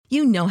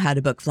You know how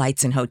to book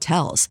flights and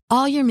hotels.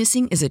 All you're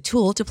missing is a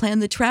tool to plan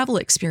the travel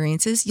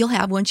experiences you'll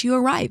have once you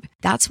arrive.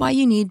 That's why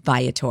you need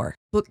Viator.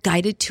 Book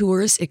guided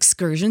tours,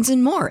 excursions,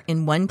 and more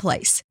in one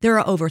place. There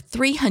are over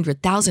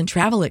 300,000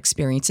 travel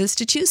experiences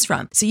to choose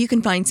from, so you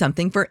can find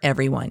something for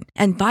everyone.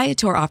 And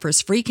Viator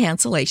offers free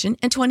cancellation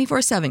and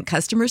 24/7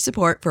 customer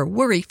support for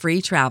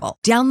worry-free travel.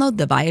 Download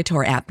the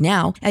Viator app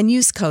now and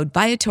use code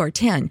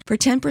Viator10 for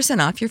 10%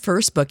 off your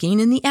first booking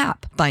in the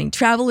app. Find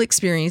travel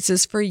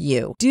experiences for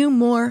you. Do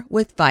more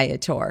with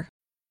Viator.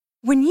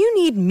 When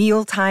you need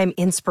mealtime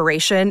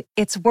inspiration,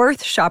 it's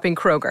worth shopping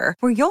Kroger,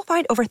 where you'll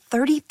find over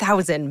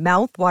 30,000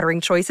 mouth-watering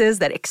choices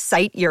that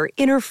excite your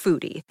inner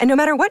foodie. And no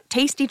matter what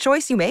tasty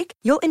choice you make,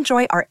 you'll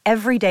enjoy our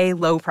everyday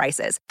low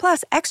prices,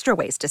 plus extra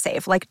ways to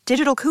save, like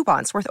digital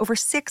coupons worth over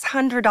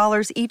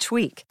 $600 each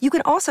week. You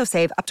can also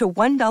save up to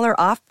 $1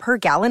 off per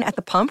gallon at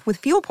the pump with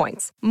fuel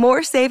points.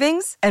 More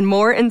savings and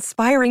more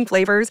inspiring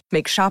flavors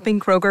make shopping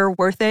Kroger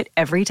worth it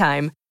every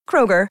time.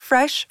 Kroger,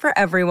 fresh for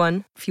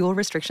everyone. Fuel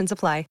restrictions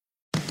apply.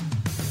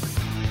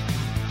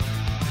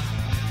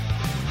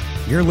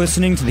 You're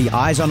listening to the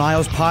Eyes on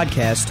Isles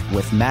podcast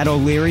with Matt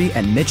O'Leary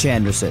and Mitch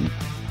Anderson.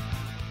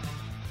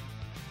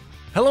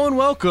 Hello and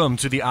welcome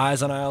to the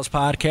Eyes on Isles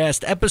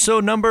podcast,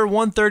 episode number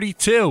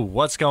 132.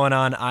 What's going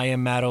on? I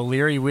am Matt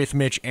O'Leary with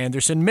Mitch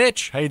Anderson.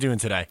 Mitch, how you doing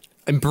today?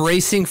 I'm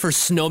bracing for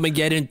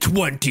Snowmageddon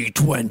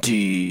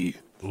 2020.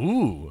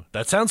 Ooh,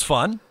 that sounds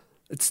fun.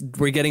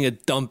 We're getting a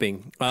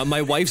dumping.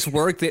 My wife's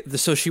work,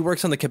 so she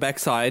works on the Quebec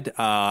side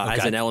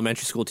as an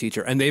elementary school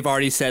teacher, and they've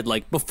already said,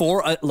 like,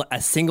 before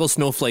a single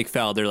snowflake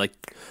fell, they're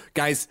like,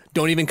 guys,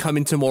 don't even come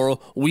in tomorrow.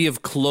 We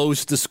have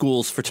closed the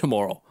schools for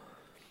tomorrow,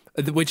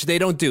 which they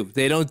don't do.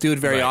 They don't do it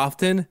very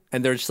often,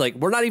 and they're just like,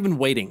 we're not even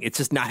waiting. It's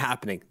just not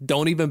happening.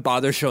 Don't even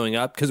bother showing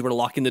up because we're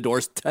locking the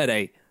doors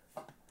today.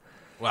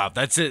 Wow,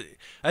 that's it.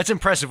 That's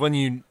impressive when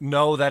you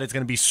know that it's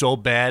going to be so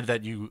bad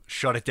that you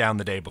shut it down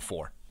the day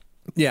before.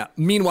 Yeah.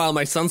 Meanwhile,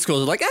 my son's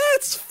schools are like,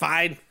 it's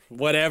fine,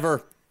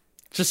 whatever.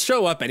 Just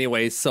show up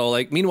anyways. So,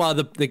 like, meanwhile,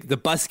 the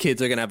bus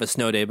kids are going to have a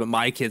snow day, but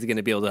my kids are going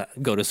to be able to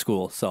go to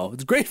school. So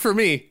it's great for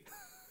me.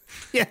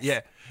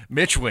 Yeah.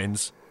 Mitch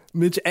wins.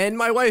 Mitch and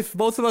my wife,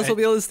 both of us will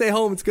be able to stay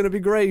home. It's going to be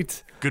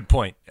great. Good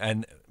point.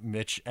 And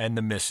Mitch and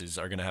the missus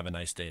are going to have a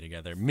nice day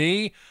together.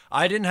 Me,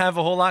 I didn't have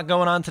a whole lot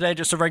going on today,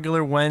 just a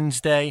regular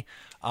Wednesday.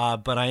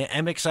 But I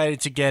am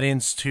excited to get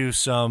into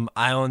some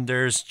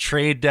Islanders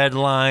trade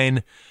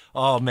deadline.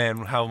 Oh, man,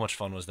 how much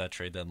fun was that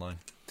trade deadline?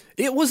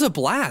 It was a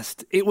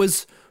blast. It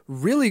was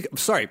really...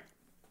 Sorry.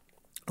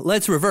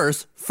 Let's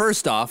reverse.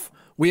 First off,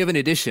 we have an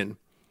addition,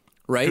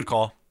 right? Good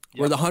call.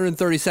 We're the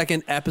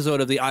 132nd episode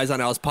of the Eyes on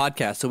Isles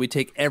podcast, so we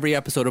take every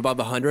episode above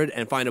 100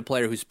 and find a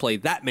player who's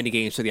played that many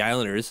games for the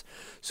Islanders.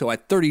 So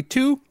at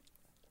 32,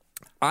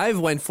 I've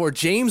went for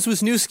James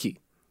Wisniewski.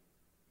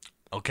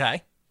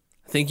 Okay.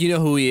 I think you know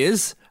who he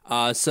is.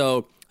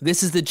 So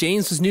this is the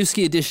James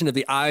Wisniewski edition of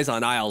the Eyes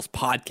on Isles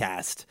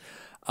podcast.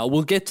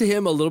 We'll get to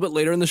him a little bit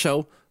later in the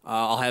show.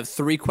 I'll have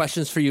 3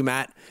 questions for you,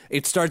 Matt.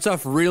 It starts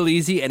off real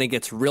easy and it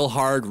gets real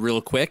hard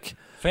real quick.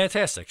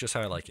 Fantastic. Just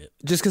how I like it.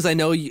 Just because I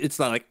know it's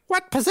not like,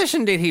 what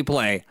position did he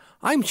play?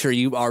 I'm sure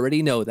you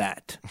already know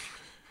that.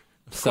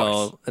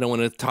 So I don't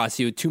want to toss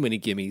you too many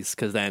gimmies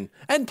because then...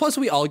 And plus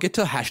we all get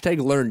to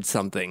hashtag learn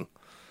something.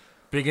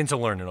 Big into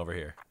learning over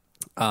here.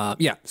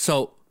 Yeah,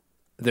 so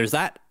there's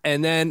that.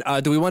 And then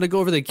do we want to go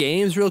over the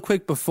games real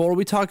quick before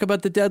we talk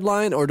about the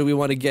deadline, or do we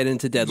want to get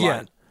into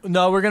deadline? Yeah.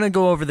 No, we're going to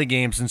go over the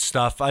games and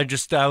stuff. I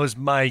don't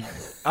know.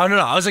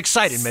 I was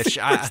excited, Mitch.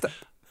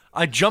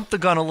 I jumped the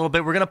gun a little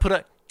bit. We're going to put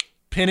a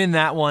pin in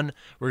that one.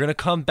 We're going to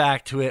come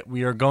back to it.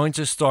 We are going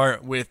to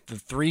start with the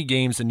 3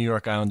 games the New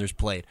York Islanders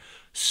played.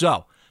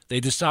 So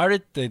they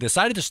decided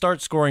to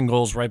start scoring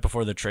goals right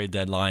before the trade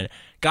deadline.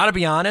 Got to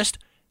be honest,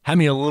 had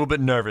me a little bit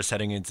nervous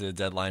heading into the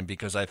deadline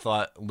because I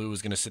thought Lou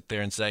was going to sit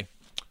there and say,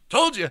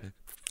 told you,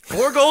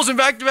 4 goals in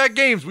back-to-back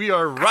games. We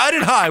are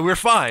riding high. We're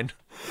fine.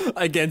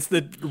 Against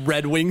the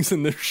Red Wings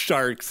and the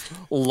Sharks.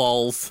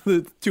 Lulz.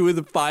 2 of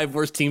the 5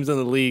 worst teams in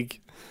the league.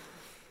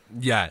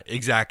 Yeah,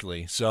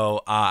 exactly.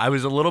 So I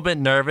was a little bit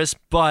nervous,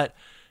 but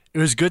it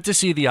was good to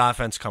see the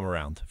offense come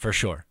around, for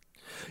sure.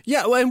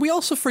 Yeah, and we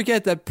also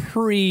forget that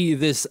pre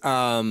this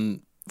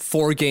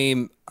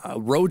 4-game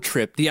road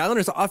trip, the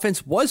Islanders'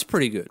 offense was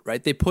pretty good,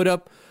 right? They put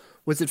up,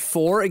 was it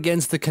 4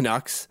 against the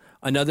Canucks?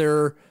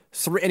 Another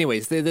 3.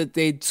 Anyways,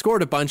 they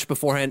scored a bunch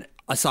beforehand,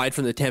 aside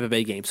from the Tampa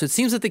Bay game. So it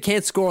seems that they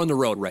can't score on the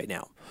road right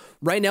now.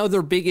 Right now,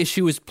 their big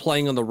issue is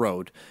playing on the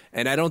road.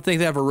 And I don't think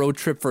they have a road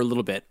trip for a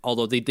little bit,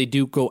 although they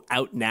do go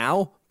out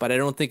now, but I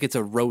don't think it's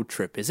a road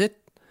trip, is it?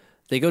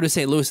 They go to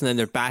St. Louis and then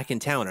they're back in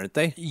town, aren't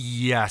they?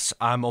 Yes,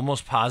 I'm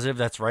almost positive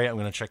that's right. I'm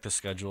going to check the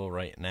schedule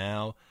right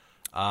now.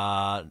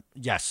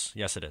 Yes,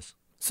 it is.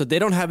 So they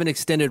don't have an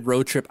extended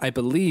road trip, I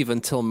believe,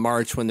 until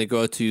March when they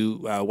go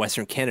to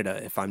Western Canada,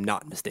 if I'm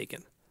not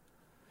mistaken.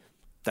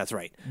 That's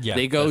right. Yeah,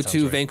 they go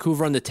to right.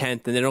 Vancouver on the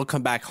 10th, and they don't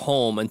come back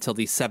home until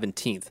the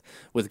 17th,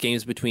 with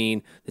games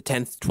between the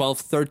 10th,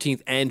 12th,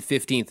 13th, and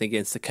 15th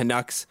against the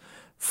Canucks,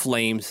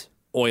 Flames,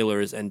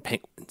 Oilers, and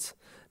Penguins.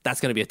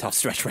 That's going to be a tough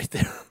stretch right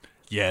there.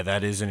 Yeah,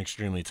 that is an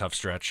extremely tough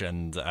stretch,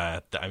 and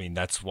I mean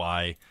that's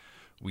why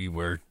we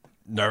were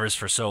nervous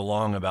for so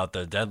long about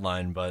the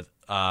deadline. But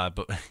I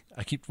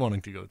keep wanting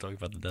to go talk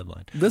about the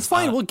deadline. That's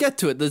fine. We'll get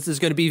to it. This is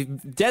going to be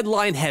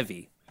deadline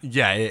heavy.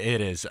 Yeah,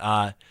 it is.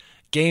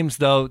 Games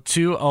though,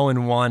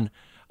 2-0-1.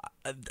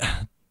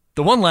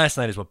 The one last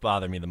night is what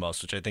bothered me the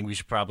most, which I think we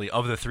should probably,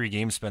 of the 3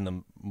 games, spend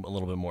a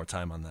little bit more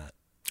time on that.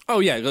 Oh,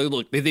 yeah.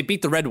 Look, they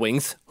beat the Red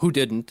Wings. Who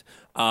didn't?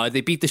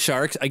 They beat the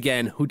Sharks.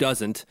 Again, who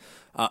doesn't?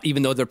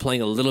 Even though they're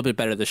playing a little bit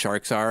better, the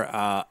Sharks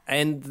are.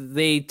 And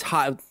they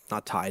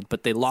not tied,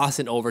 but they lost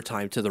in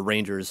overtime to the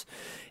Rangers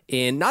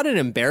in not an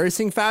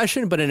embarrassing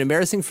fashion, but an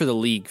embarrassing for the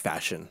league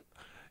fashion.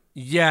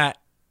 Yeah,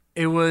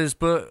 it was,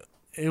 but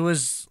it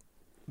was,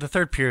 the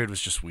third period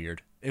was just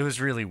weird. It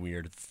was really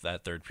weird,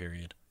 that third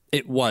period.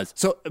 It was.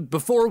 So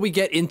before we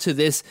get into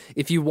this,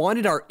 if you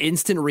wanted our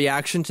instant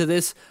reaction to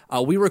this,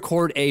 we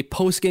record a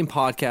post-game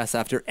podcast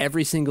after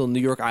every single New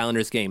York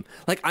Islanders game.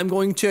 Like, I'm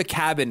going to a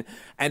cabin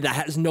and that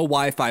has no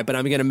Wi-Fi, but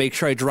I'm going to make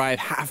sure I drive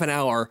half an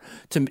hour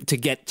to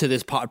get to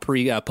this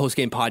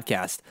post-game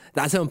podcast.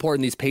 That's how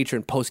important these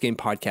Patreon post-game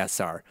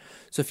podcasts are.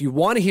 So if you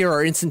want to hear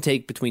our instant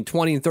take between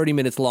 20 and 30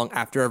 minutes long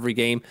after every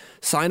game,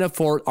 sign up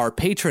for our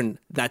Patreon.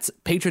 That's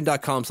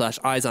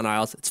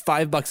patreon.com/EyesOnIsles. It's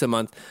 $5 a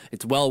month.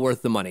 It's well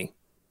worth the money.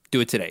 Do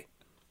it today.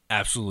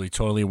 Absolutely,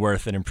 totally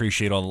worth it, and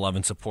appreciate all the love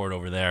and support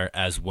over there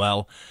as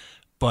well.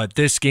 But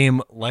this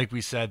game, like we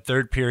said,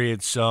 third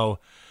period, so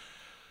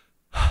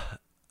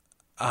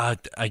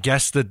I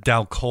guess the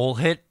Dal Cole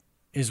hit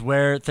is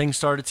where things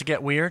started to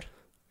get weird.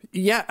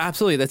 Yeah,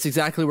 absolutely. That's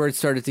exactly where it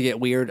started to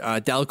get weird.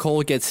 Dal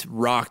Cole gets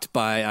rocked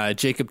by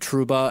Jacob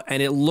Trouba,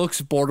 and it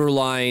looks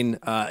borderline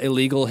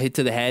illegal hit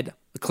to the head.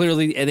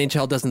 Clearly,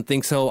 NHL doesn't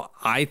think so.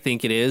 I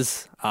think it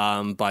is.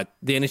 But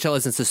the NHL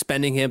isn't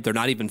suspending him. They're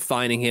not even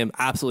fining him.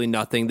 Absolutely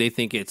nothing. They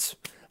think it's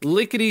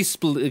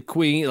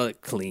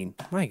clean.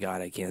 My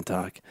God, I can't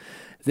talk.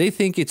 They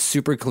think it's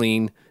super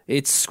clean.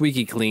 It's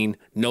squeaky clean.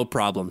 No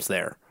problems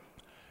there.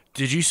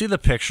 Did you see the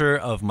picture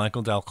of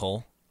Michael Dal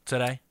Cole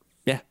today?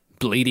 Yeah,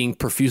 bleeding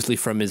profusely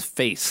from his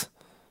face.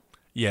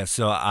 Yeah,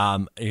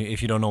 so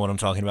if you don't know what I'm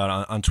talking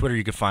about, on Twitter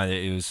you can find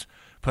it. It was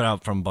put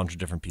out from a bunch of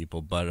different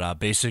people. But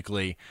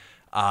basically,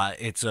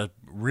 it's a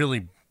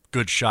really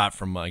good shot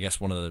from, I guess,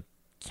 one of the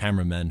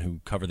cameramen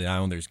who cover the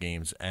Islanders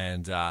games.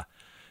 And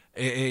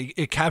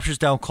it captures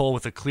Dal Cole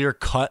with a clear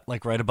cut,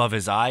 like right above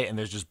his eye, and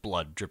there's just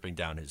blood dripping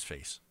down his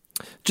face.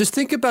 Just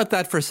think about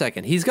that for a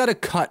second. He's got a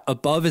cut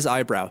above his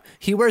eyebrow.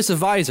 He wears a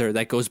visor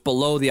that goes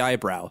below the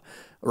eyebrow,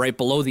 right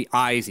below the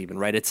eyes even,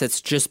 right? It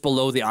sits just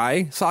below the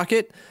eye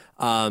socket.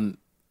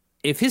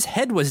 If his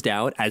head was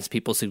down, as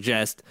people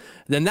suggest,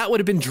 then that would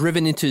have been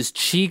driven into his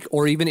cheek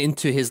or even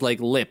into his like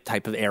lip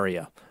type of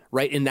area,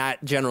 right in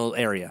that general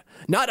area,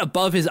 not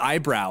above his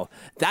eyebrow.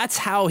 That's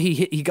how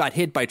he got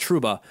hit by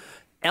Trouba,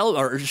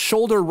 or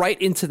shoulder right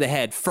into the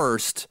head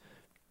first.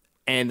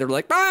 And they're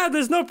like,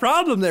 there's no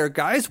problem there,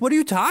 guys. What are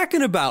you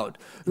talking about?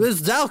 This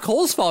is Dal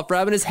Cole's fault for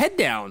having his head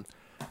down.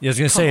 Yeah, I was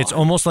going to say, it's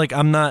almost like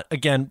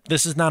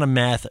this is not a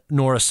math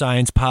nor a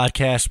science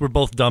podcast. We're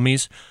both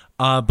dummies.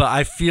 But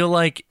I feel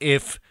like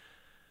if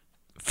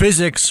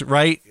physics,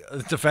 right, a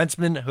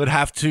defenseman would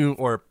have to,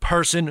 or a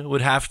person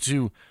would have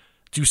to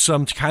do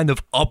some kind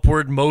of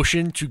upward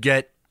motion to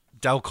get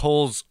Dal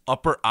Cole's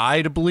upper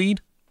eye to bleed.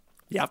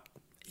 Yep.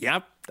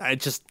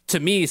 To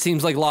me, it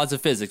seems like laws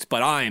of physics,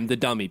 but I'm the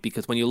dummy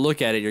because when you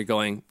look at it, you're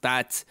going,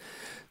 that's...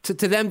 To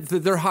them,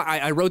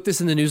 I wrote this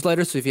in the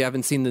newsletter, so if you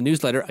haven't seen the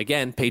newsletter,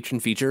 again, patron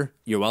feature,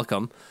 you're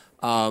welcome.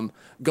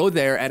 Go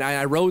there, and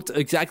I wrote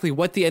exactly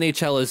what the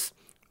NHL is.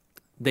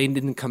 They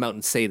didn't come out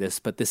and say this,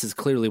 but this is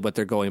clearly what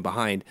they're going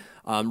behind.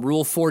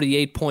 Rule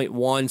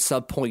 48.1,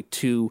 sub point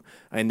 2,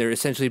 and they're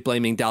essentially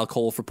blaming Dal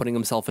Cole for putting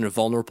himself in a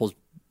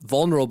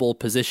vulnerable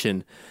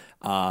position,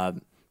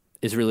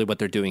 is really what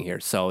they're doing here.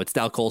 So it's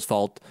Dal Cole's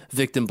fault,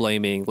 victim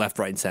blaming, left,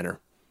 right, and center.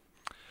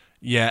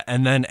 Yeah,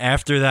 and then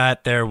after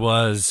that, there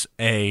was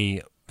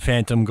a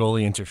phantom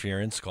goalie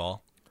interference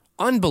call.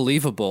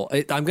 Unbelievable.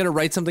 I'm going to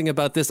write something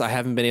about this. I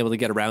haven't been able to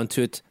get around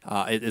to it.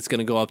 It's going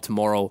to go up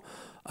tomorrow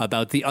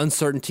about the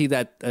uncertainty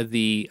that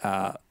the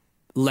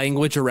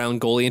language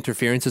around goalie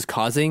interference is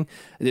causing.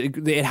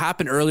 It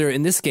happened earlier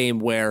in this game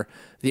where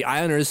the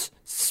Islanders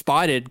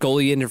spotted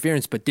goalie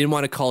interference but didn't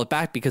want to call it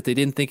back because they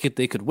didn't think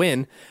they could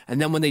win. And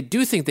then when they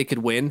do think they could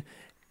win,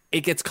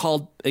 it gets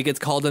called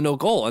a no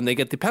goal and they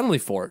get the penalty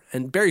for it.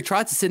 And Barry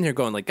Trotz is sitting here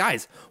going like,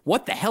 guys,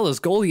 what the hell is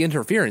goalie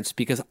interference?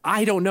 Because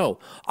I don't know.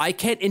 I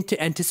can't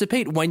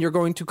anticipate when you're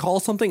going to call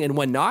something and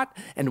when not,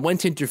 and when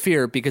to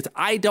interfere because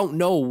I don't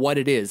know what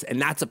it is.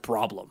 And that's a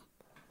problem.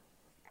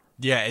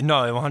 Yeah,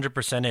 no, it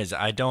 100% is.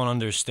 I don't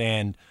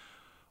understand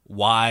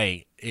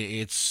why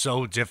it's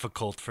so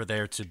difficult for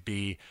there to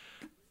be,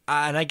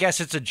 and I guess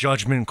it's a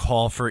judgment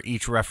call for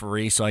each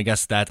referee. So I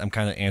guess that I'm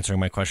kind of answering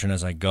my question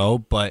as I go,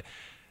 but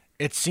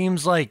it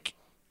seems like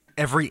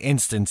every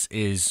instance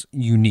is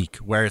unique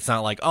where it's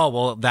not like, oh,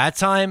 well, that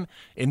time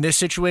in this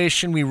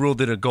situation, we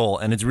ruled it a goal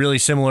and it's really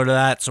similar to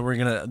that. So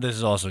this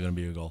is also going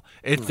to be a goal.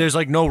 There's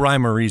like no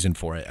rhyme or reason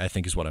for it, I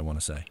think is what I want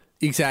to say.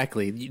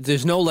 Exactly.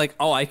 There's no like,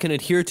 oh, I can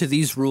adhere to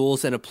these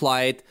rules and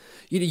apply it.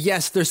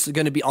 Yes, there's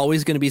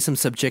always going to be some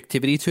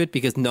subjectivity to it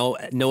because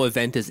no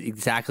event is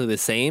exactly the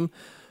same.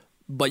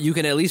 But you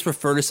can at least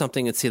refer to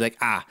something and see like,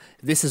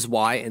 this is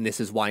why and this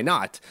is why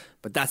not.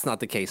 But that's not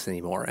the case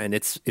anymore, and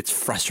it's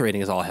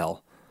frustrating as all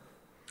hell.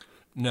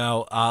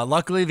 No,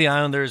 luckily the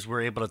Islanders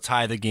were able to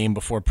tie the game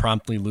before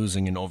promptly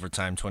losing in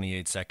overtime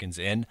 28 seconds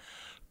in.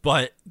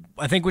 But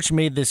I think which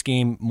made this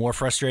game more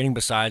frustrating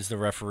besides the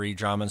referee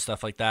drama and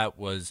stuff like that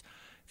was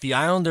the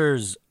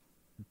Islanders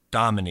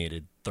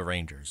dominated the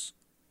Rangers.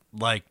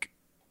 Like,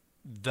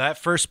 that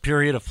first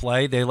period of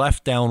play, they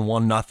left down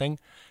 1-0.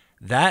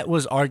 That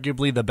was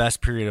arguably the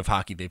best period of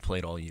hockey they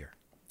played all year.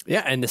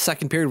 Yeah, and the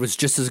second period was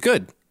just as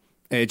good.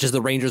 Just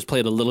the Rangers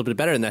played a little bit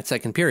better in that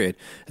second period.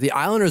 The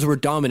Islanders were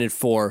dominant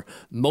for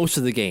most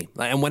of the game.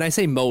 And when I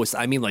say most,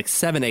 I mean like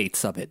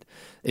 7/8 of it.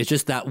 It's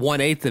just that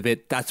 1/8 of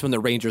it, that's when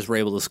the Rangers were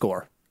able to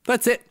score.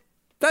 That's it.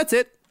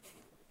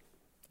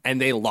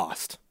 And they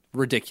lost.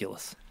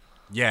 Ridiculous.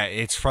 Yeah,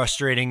 it's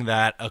frustrating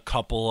that a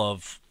couple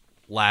of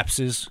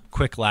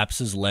quick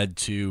lapses led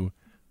to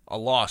a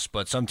loss.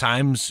 But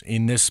sometimes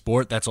in this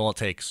sport, that's all it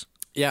takes.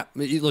 Yeah,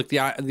 look,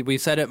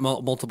 we've said it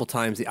multiple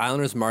times. The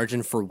Islanders'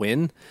 margin for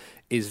win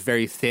is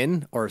very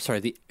thin,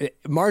 the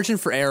margin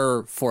for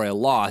error for a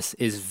loss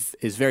is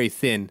very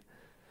thin.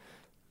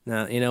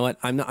 Now, you know what?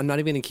 I'm not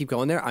even going to keep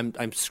going there.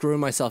 I'm screwing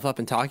myself up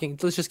and talking.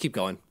 Let's just keep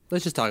going.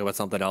 Let's just talk about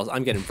something else.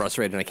 I'm getting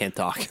frustrated and I can't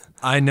talk.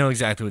 I know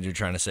exactly what you're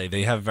trying to say.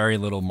 They have very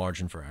little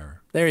margin for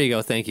error. There you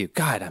go. Thank you.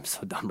 God, I'm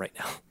so dumb right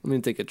now. I'm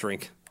going to take a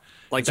drink.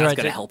 Like, that's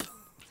going to help.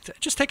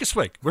 Just take a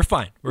swig. We're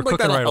fine. We're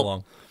cooking right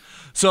along.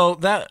 So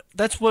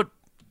that's what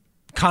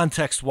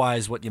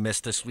context-wise what you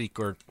missed this week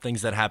or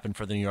things that happened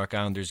for the New York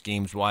Islanders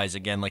games-wise.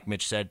 Again, like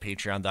Mitch said,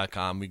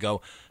 patreon.com. We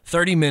go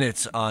 30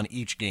 minutes on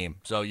each game.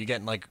 So you're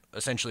getting like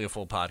essentially a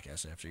full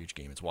podcast after each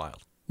game. It's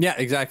wild. Yeah,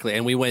 exactly.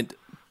 And we went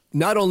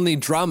not only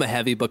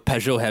drama-heavy, but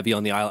Peugeot-heavy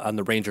on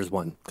the Rangers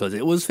one because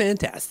it was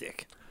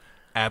fantastic.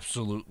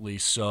 Absolutely.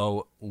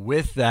 So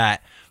with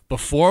that,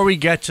 before we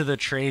get to the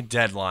trade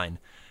deadline,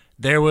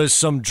 there was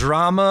some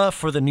drama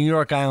for the New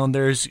York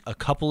Islanders a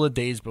couple of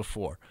days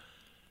before.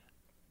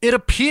 It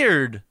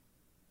appeared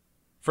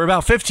for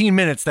about 15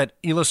 minutes that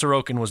Ilya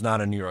Sorokin was not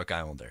a New York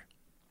Islander.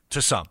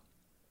 To some.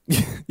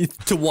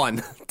 to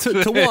one.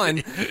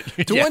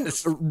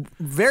 One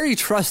very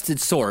trusted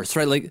source,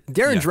 right? Like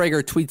Darren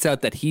Dreger tweets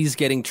out that he's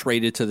getting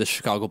traded to the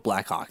Chicago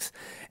Blackhawks,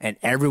 and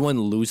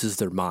everyone loses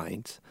their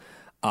minds.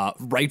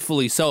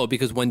 Rightfully so,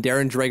 because when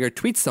Darren Dreger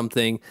tweets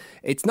something,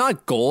 it's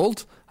not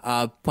gold,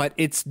 but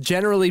it's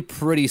generally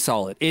pretty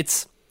solid.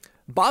 It's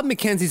Bob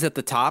McKenzie's at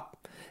the top.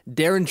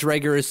 Darren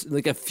Dreger is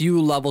like a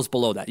few levels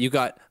below that. You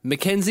got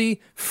McKenzie,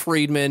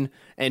 Friedman,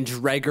 and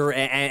Dreger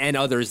and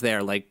others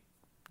there, like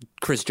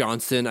Chris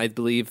Johnson, I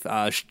believe,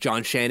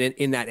 John Shannon,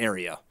 in that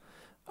area.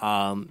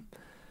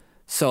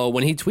 So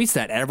when he tweets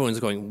that, everyone's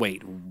going,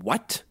 wait,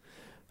 what?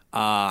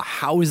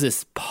 How is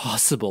this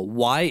possible?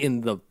 Why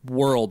in the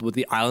world would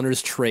the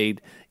Islanders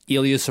trade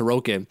Ilya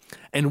Sorokin?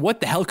 And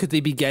what the hell could they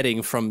be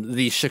getting from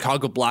the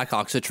Chicago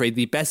Blackhawks to trade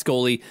the best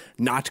goalie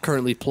not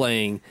currently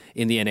playing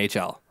in the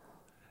NHL?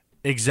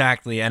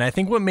 Exactly. And I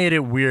think what made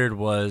it weird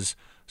was,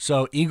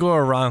 so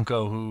Igor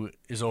Aranko, who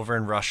is over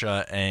in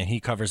Russia and he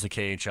covers the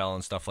KHL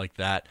and stuff like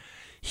that,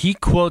 he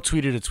quote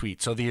tweeted a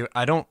tweet. So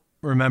I don't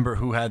remember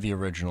who had the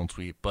original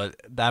tweet, but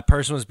that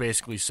person was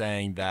basically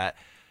saying that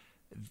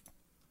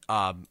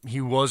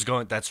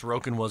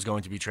Sorokin was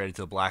going to be traded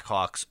to the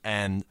Blackhawks,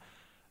 and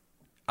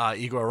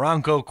Igor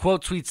Aranko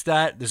quote tweets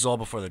that. This is all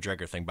before the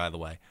Dreger thing, by the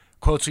way.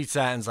 Quote tweets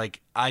that and is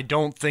like, I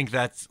don't think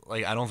that's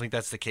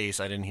the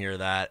case. I didn't hear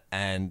that,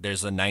 and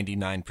there's a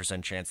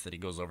 99% chance that he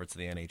goes over to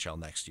the NHL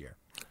next year.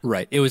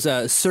 Right. It was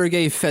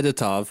Sergei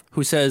Fedotov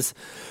who says,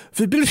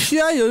 that's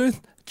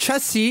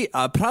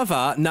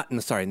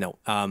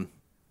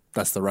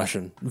the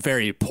Russian.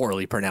 Very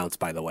poorly pronounced,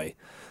 by the way.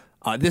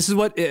 This is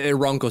what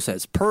Aranko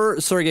says. Per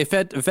Sergei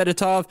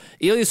Fedotov,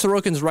 Ilya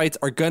Sorokin's rights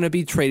are going to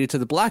be traded to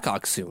the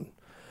Blackhawks soon.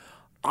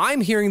 I'm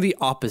hearing the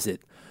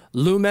opposite.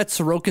 Lou met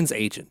Sorokin's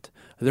agent.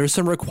 There are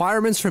some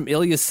requirements from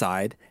Ilya's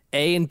side,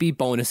 A and B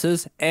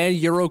bonuses, and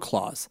Euro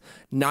clause.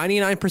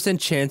 99%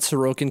 chance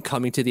Sorokin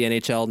coming to the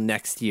NHL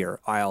next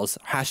year. Isles,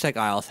 hashtag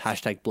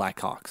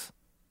Blackhawks.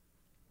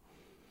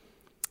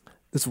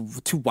 There's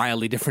two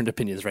wildly different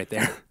opinions right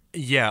there.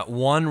 Yeah,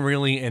 one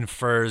really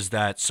infers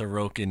that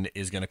Sorokin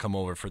is going to come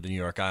over for the New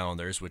York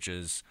Islanders, which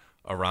is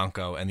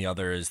Aranko, and the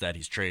other is that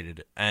he's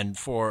traded. And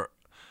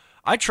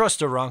I trust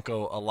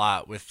Aranko a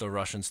lot with the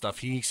Russian stuff.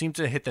 He seemed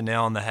to hit the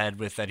nail on the head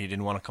with that he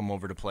didn't want to come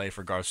over to play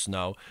for Garth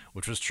Snow,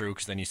 which was true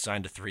because then he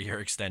signed a 3-year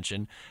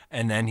extension.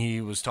 And then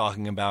he was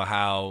talking about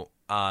how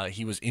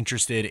he was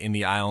interested in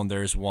the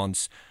Islanders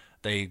once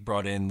they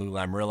brought in Lou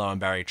Lamoriello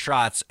and Barry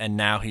Trotz, and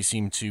now he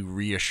seemed to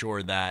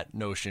reassure that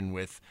notion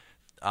with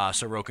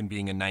Sorokin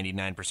being a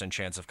 99%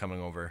 chance of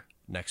coming over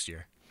next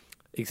year.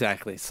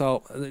 Exactly.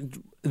 So,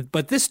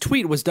 but this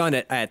tweet was done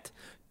at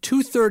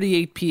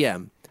 2:38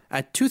 p.m.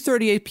 At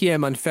 2:38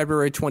 p.m. on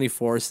February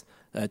 21st,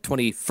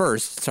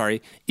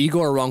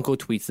 Igor Aranko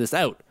tweets this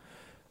out.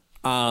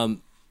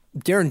 Darren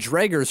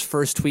Dreger's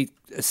first tweet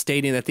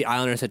stating that the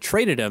Islanders had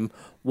traded him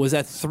was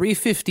at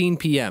 3:15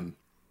 p.m.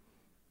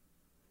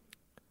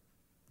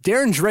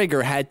 Darren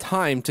Dreger had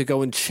time to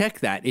go and check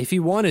that if he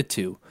wanted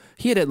to.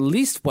 He had at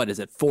least,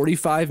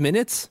 45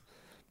 minutes?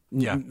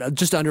 Yeah.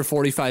 Just under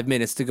 45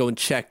 minutes to go and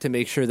check to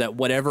make sure that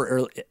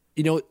whatever,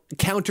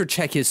 counter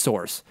check his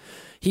source.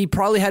 He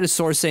probably had a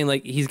source saying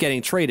like he's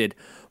getting traded.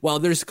 Well,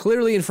 there's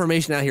clearly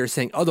information out here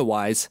saying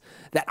otherwise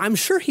that I'm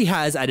sure he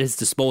has at his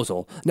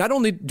disposal. Not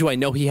only do I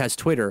know he has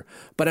Twitter,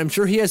 but I'm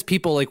sure he has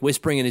people like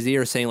whispering in his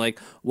ear saying like,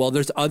 well,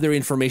 there's other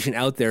information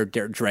out there,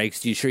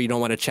 Dregs. You sure you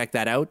don't want to check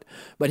that out?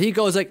 But he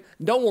goes like,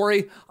 don't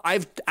worry,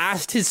 I've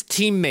asked his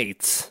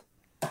teammates.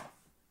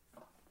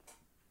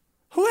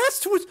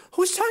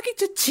 Who's talking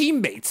to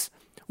teammates?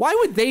 Why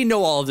would they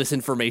know all of this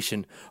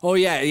information? Oh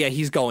yeah,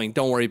 he's going.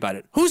 Don't worry about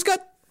it. Who's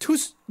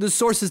the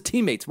source's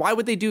teammates? Why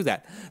would they do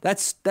that?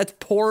 That's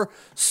poor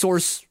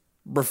source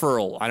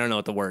referral. I don't know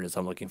what the word is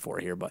I'm looking for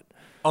here, but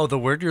the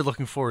word you're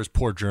looking for is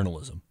poor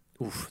journalism.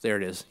 Oof, there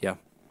it is. Yeah,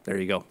 there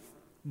you go.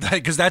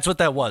 Because that's what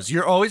that was.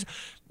 You're always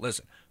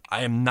listen.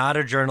 I am not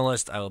a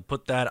journalist. I will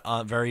put that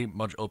very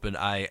much open.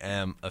 I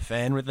am a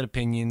fan with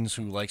opinions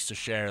who likes to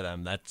share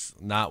them. That's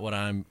not what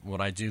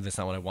I do. That's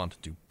not what I want to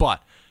do.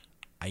 But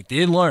I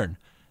did learn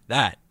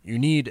that you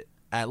need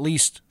at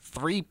least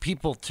 3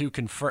 people to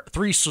confirm,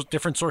 3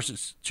 different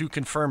sources to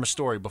confirm a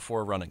story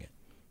before running it.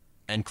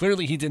 And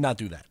clearly he did not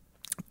do that.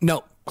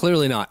 No,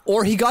 clearly not.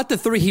 Or he got the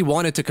 3 he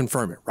wanted to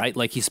confirm it, right?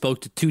 Like he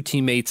spoke to 2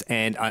 teammates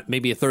and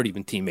maybe a third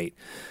even teammate.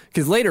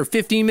 Because later,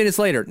 15 minutes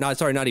later,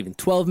 not even,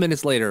 12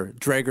 minutes later,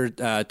 Dreger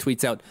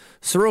tweets out,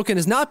 Sorokin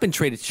has not been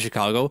traded to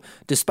Chicago,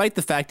 despite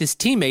the fact his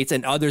teammates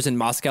and others in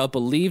Moscow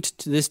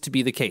believed this to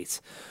be the case.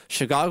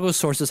 Chicago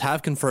sources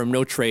have confirmed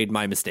no trade,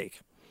 my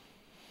mistake.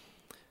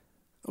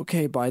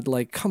 Okay, but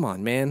like, come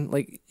on, man.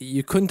 Like,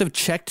 you couldn't have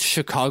checked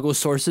Chicago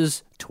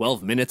sources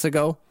 12 minutes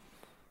ago?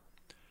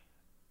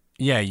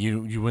 Yeah,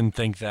 you wouldn't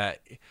think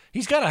that.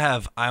 He's got to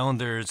have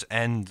Islanders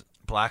and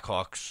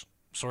Blackhawks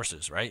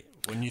sources, right?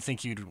 Wouldn't you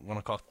think you'd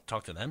want to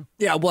talk to them?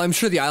 Yeah, well, I'm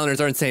sure the Islanders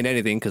aren't saying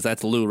anything because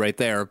that's Lou right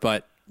there.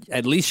 But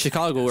at least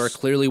Chicago are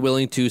clearly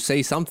willing to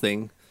say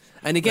something.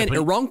 And again,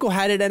 Ironco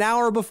had it an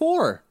hour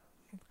before.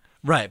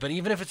 Right, but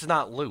even if it's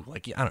not Lou,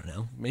 like, I don't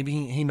know. Maybe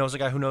he knows a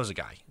guy who knows a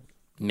guy.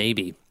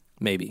 Maybe.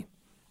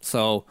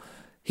 So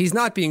he's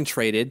not being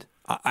traded.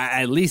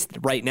 At least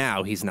right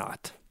now, he's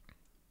not.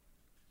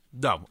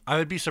 No, I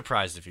would be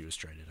surprised if he was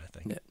traded, I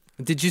think. Yeah.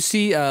 Did you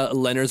see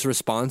Leonard's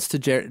response to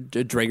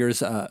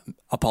Dreger's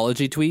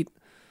apology tweet?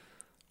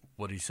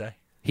 What did he say?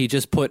 He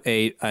just put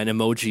an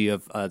emoji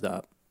of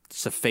a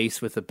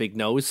face with a big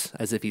nose,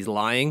 as if he's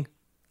lying,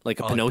 like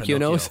a Pinocchio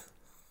nose.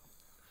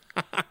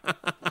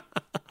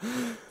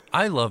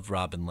 I love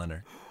Robin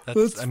Leonard.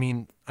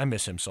 I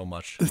miss him so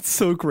much. It's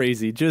so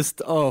crazy. Just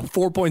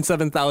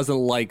 4.7 thousand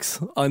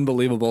likes.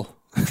 Unbelievable.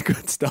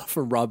 Good stuff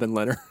from Robin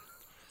Leonard.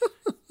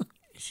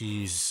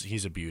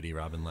 He's a beauty,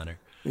 Robin Leonard.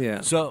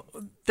 Yeah. So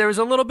there was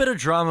a little bit of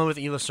drama with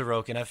Ilya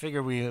Sorokin. I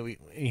figure we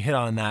hit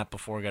on that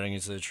before getting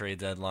into the trade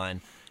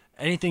deadline.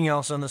 Anything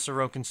else on the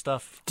Sorokin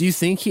stuff? Do you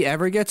think he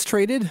ever gets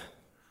traded?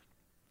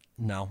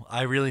 No,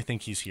 I really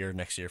think he's here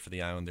next year for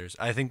the Islanders.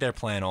 I think their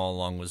plan all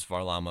along was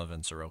Varlamov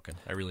and Sorokin.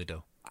 I really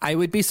do. I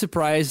would be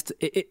surprised.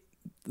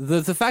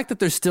 The fact that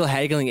they're still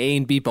haggling A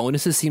and B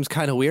bonuses seems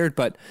kind of weird,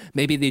 but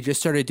maybe they just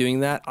started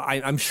doing that.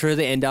 I'm sure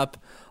they end up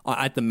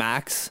at the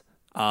max.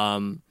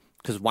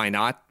 Because why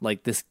not?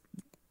 Like this,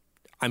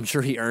 I'm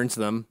sure he earns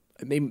them.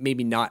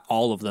 Maybe not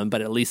all of them,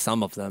 but at least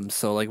some of them.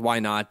 So like, why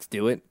not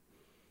do it?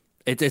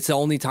 It's the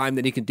only time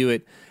that he can do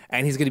it,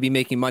 and he's going to be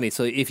making money.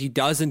 So if he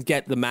doesn't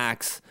get the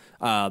max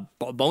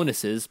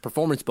bonuses,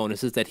 performance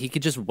bonuses, that he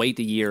could just wait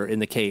a year in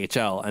the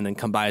KHL and then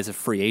come by as a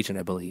free agent,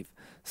 I believe.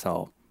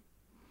 So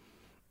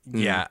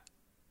yeah,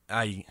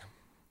 I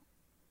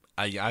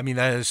mean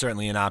that is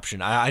certainly an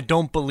option. I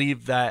don't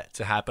believe that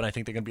to happen. I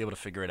think they're going to be able to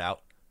figure it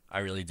out. I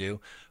really do.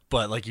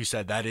 But like you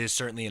said, that is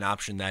certainly an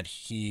option that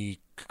he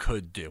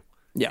could do.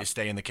 Yeah. Is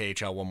stay in the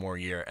KHL one more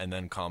year and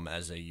then come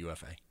as a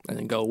UFA. And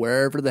then go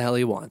wherever the hell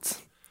he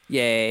wants.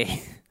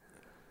 Yay.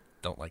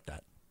 Don't like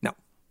that. No.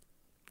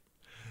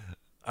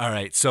 All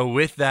right. So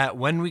with that,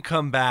 when we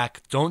come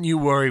back, don't you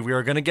worry. We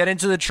are going to get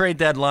into the trade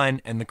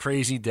deadline and the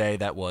crazy day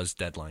that was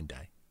deadline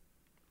day.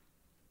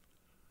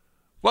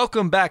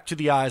 Welcome back to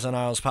the Eyes on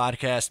Isles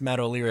podcast. Matt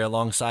O'Leary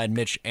alongside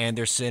Mitch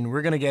Anderson.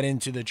 We're going to get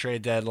into the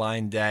trade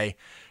deadline day.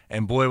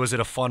 And boy, was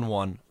it a fun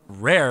one.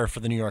 Rare for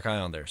the New York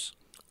Islanders.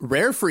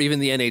 Rare for even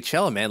the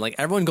NHL, man. Like,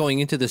 everyone going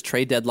into this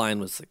trade deadline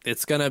was like,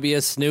 it's going to be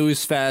a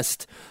snooze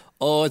fest.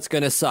 Oh, it's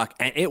going to suck.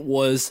 And it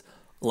was,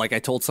 like I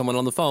told someone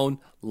on the phone,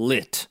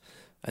 lit.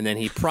 And then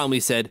he promptly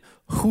said,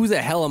 who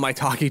the hell am I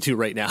talking to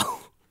right now?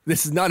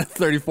 This is not a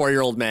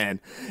 34-year-old man.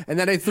 And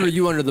then I threw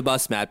you under the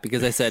bus, Matt,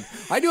 because I said,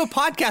 I do a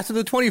podcast with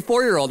a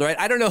 24-year-old, right?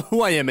 I don't know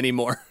who I am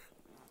anymore.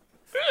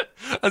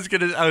 I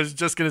was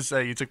just gonna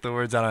say, you took the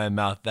words out of my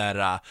mouth,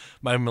 that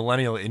my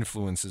millennial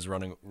influence is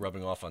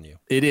rubbing off on you.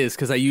 It is,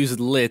 because I use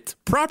lit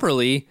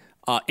properly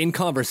in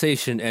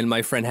conversation, and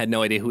my friend had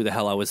no idea who the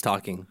hell I was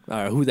talking,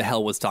 who the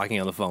hell was talking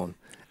on the phone.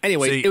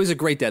 Anyway, it was a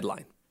great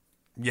deadline.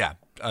 Yeah,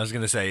 I was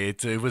gonna say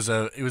it was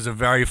a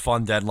very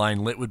fun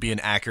deadline. Lit would be an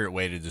accurate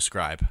way to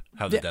describe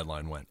how the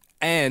deadline went.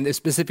 And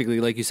specifically,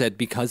 like you said,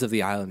 because of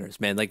the Islanders,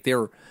 man, like they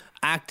were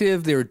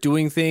active, they were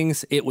doing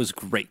things. It was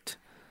great.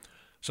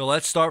 So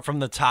let's start from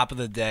the top of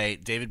the day.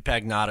 David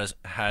Pagnotta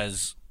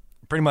has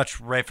pretty much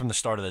right from the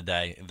start of the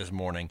day this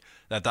morning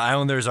that the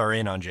Islanders are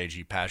in on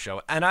JG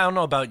Pageau. And I don't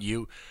know about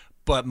you,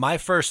 but my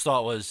first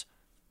thought was,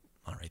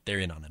 all right, they're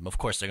in on him. Of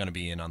course, they're going to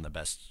be in on the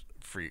best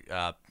free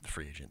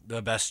agent,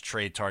 the best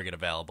trade target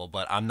available.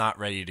 But I'm not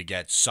ready to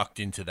get sucked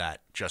into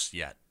that just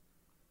yet.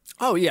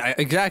 Oh, yeah,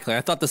 exactly.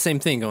 I thought the same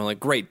thing, going like,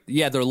 great.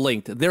 Yeah, they're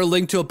linked. They're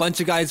linked to a bunch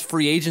of guys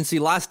free agency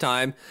last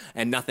time,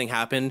 and nothing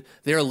happened.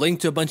 They're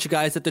linked to a bunch of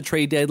guys at the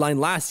trade deadline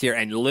last year,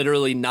 and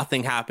literally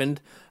nothing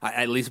happened.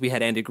 At least we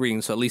had Andy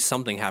Green, so at least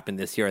something happened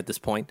this year at this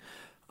point.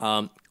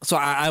 So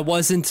I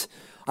was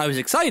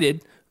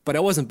excited, but I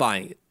wasn't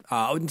buying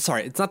it.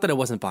 Sorry, it's not that I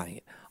wasn't buying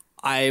it.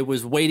 I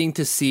was waiting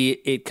to see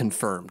it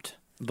confirmed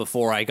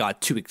before I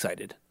got too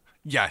excited.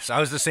 Yes, I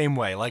was the same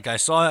way. Like I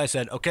saw it, I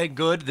said, okay,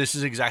 good. This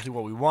is exactly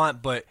what we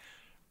want, but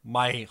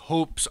my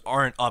hopes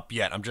aren't up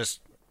yet. I'm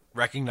just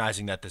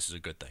recognizing that this is a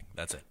good thing.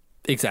 That's it.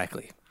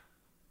 Exactly.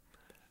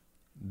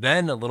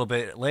 Then a little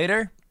bit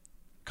later,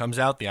 comes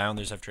out the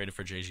Islanders have traded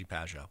for JG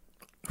Pageau.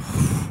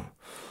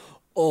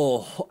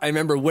 Oh, I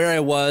remember where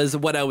I was,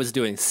 what I was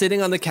doing.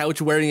 Sitting on the couch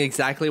wearing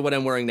exactly what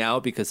I'm wearing now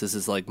because this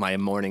is like my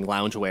morning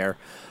lounge wear.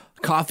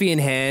 Coffee in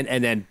hand,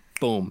 and then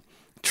boom,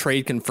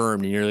 trade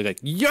confirmed. And you're like,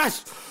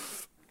 yes!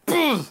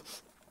 Boom,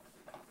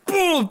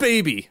 boom,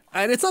 baby.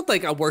 And it's not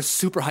like we're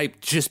super hyped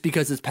just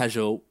because it's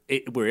Pageau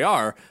where we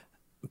are,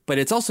 but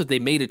it's also they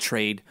made a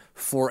trade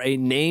for a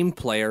named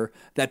player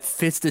that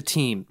fits the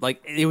team.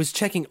 Like, it was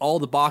checking all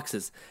the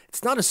boxes.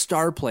 It's not a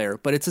star player,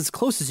 but it's as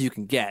close as you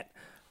can get.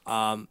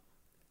 And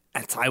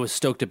so I was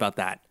stoked about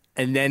that.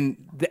 And then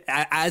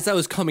as I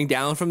was coming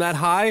down from that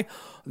high,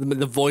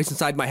 the voice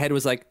inside my head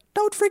was like,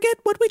 don't forget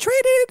what we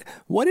traded.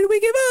 What did we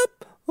give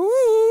up?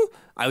 Ooh.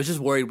 I was just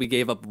worried we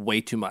gave up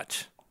way too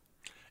much.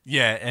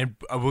 Yeah, and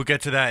we'll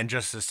get to that in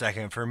just a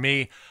second. For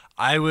me,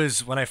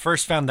 when I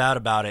first found out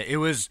about it, it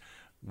was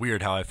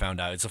weird how I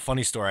found out. It's a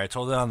funny story. I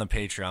told it on the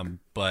Patreon,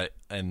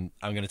 and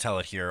I'm going to tell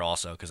it here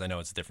also because I know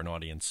it's a different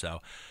audience. So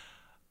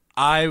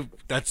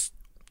that's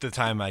the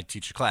time I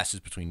teach the classes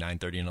between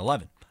 9:30 and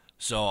 11.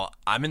 So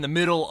I'm in the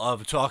middle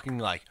of talking,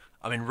 like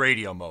I'm in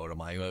radio mode. I'm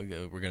like,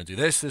 we're going to do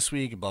this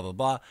week, blah, blah,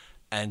 blah.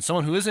 And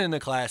someone who isn't in the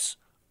class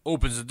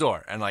opens the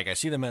door. And like I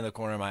see them in the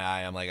corner of my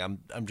eye. I'm like, I'm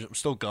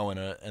still going.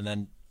 And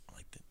then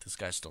this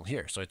guy's still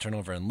here. So I turn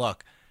over and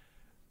look,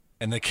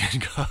 and the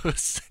kid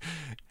goes,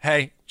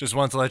 hey, just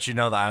wanted to let you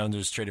know the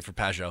Islanders traded for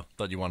Pageau.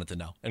 Thought you wanted to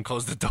know. And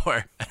closed the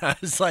door. And I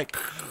was like,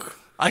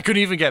 I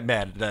couldn't even get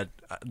mad that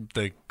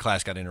the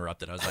class got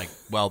interrupted. I was like,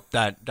 well,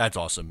 that's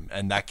awesome.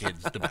 And that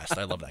kid's the best.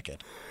 I love that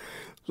kid.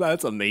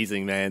 That's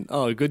amazing, man.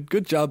 Oh,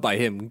 good job by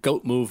him.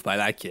 Goat move by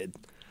that kid.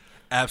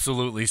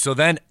 Absolutely. So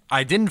then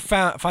I didn't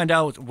find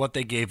out what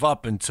they gave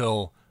up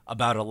until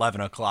about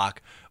 11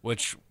 o'clock,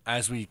 which,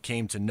 as we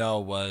came to know,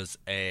 was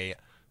a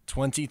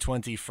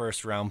 2020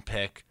 first-round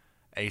pick,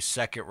 a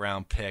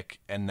second-round pick,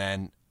 and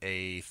then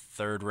a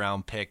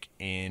third-round pick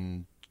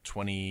in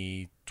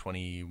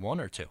 2021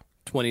 or 2?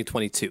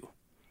 2022.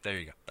 There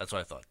you go. That's what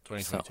I thought,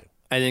 2022. So,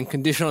 and then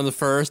condition on the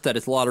first that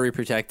it's lottery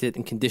protected,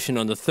 and condition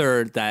on the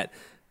third that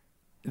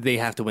they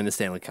have to win the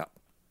Stanley Cup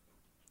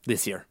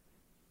this year.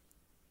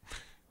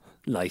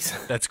 Nice.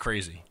 That's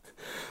crazy.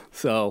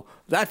 So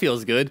that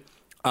feels good.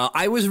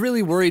 I was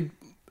really worried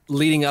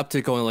leading up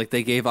to going like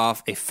they gave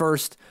off a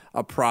first,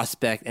 a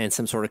prospect, and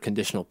some sort of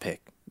conditional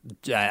pick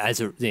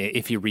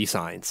if he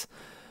re-signs.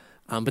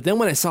 But then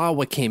when I saw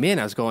what came in,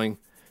 I was going,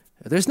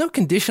 there's no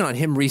condition on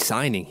him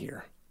re-signing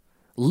here.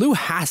 Lou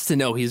has to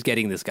know he's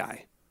getting this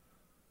guy.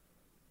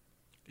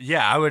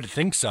 Yeah, I would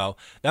think so.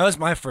 That was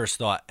my first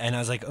thought. And I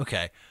was like,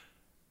 okay,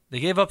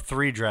 they gave up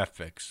 3 draft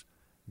picks.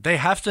 They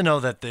have to know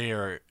that they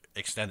are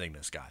extending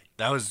this guy.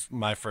 That was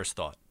my first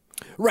thought.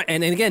 Right,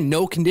 and again,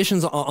 no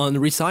conditions on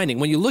re-signing.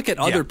 When you look at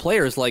other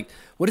players, like,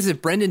 what is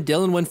it, Brendan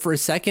Dillon went for a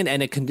second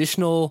and a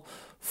conditional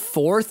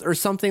fourth or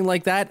something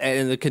like that,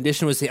 and the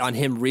condition was on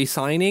him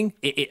re-signing,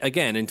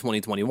 again, in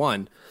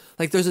 2021.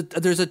 Like, there's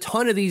a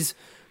ton of these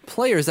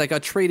players that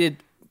got traded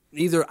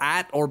either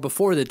at or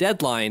before the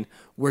deadline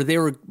where they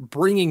were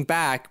bringing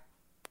back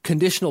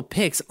conditional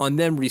picks on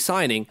them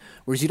re-signing,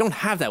 whereas you don't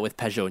have that with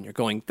Pageau, and you're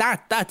going,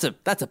 that's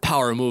a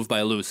power move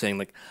by Lou, saying,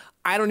 like,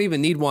 I don't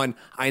even need one.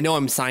 I know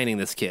I'm signing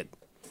this kid.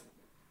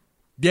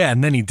 Yeah,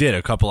 and then he did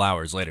a couple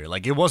hours later.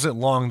 Like, it wasn't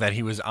long that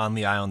he was on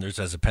the Islanders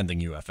as a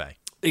pending UFA.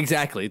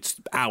 Exactly. It's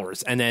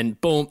hours. And then,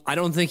 boom, I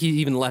don't think he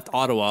even left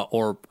Ottawa,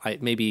 or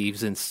maybe he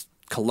was in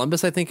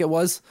Columbus, I think it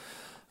was,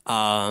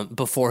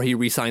 before he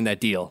re-signed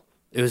that deal.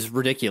 It was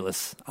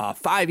ridiculous.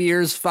 5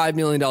 years, $5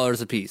 million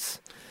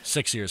apiece.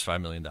 6 years,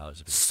 $5 million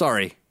apiece.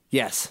 Sorry.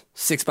 Yes,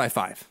 6 by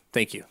 5.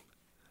 Thank you.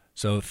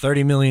 So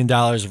 $30 million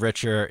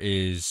richer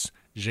is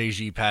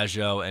JG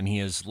Pajot, and he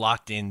is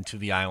locked into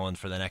the island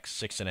for the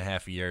next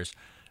 6.5 years.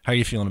 How are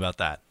you feeling about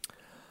that?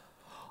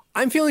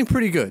 I'm feeling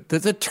pretty good.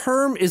 The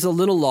term is a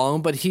little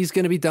long, but he's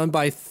going to be done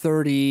by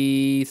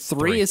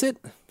 33, is it?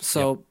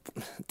 So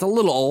It's a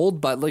little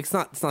old, but like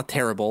it's not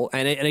terrible.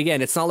 And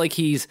again, it's not like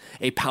he's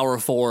a power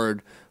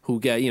forward who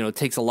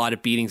takes a lot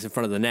of beatings in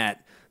front of the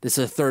net. This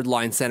is a third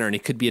line center, and he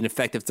could be an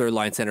effective third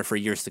line center for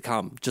years to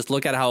come. Just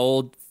look at how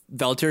old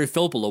Valtteri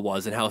Filppula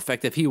was and how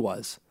effective he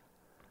was.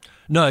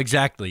 No,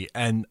 exactly.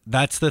 And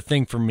that's the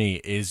thing for me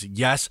is,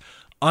 yes,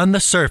 on the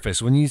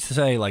surface, when you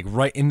say, like,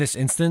 right in this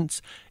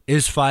instance,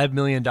 is $5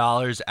 million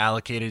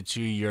allocated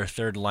to your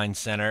third line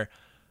center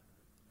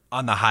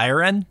on the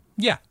higher end?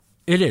 Yeah,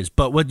 it is.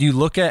 But when you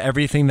look at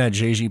everything that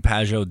JG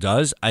Pajot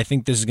does, I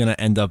think this is going to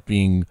end up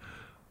being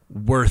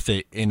worth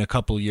it in a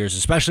couple of years,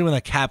 especially when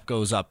the cap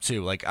goes up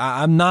too. Like,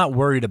 I'm not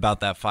worried about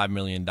that $5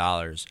 million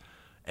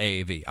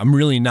AAV. I'm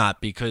really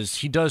not, because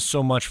he does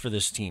so much for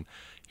this team.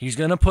 He's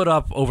going to put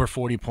up over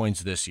 40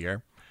 points this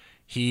year.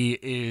 He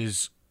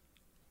is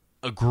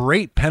a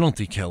great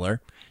penalty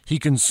killer. He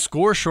can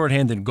score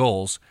shorthanded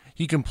goals.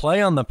 He can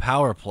play on the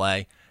power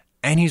play,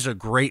 and he's a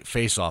great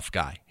face-off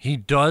guy. He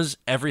does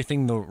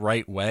everything the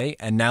right way,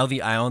 and now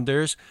the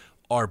Islanders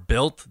are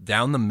built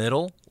down the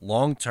middle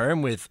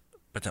long-term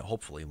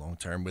hopefully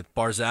long-term, with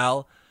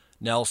Barzal,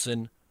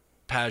 Nelson,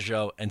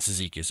 Pajot, and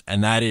Cizikas.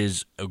 And that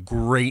is a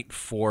great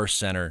four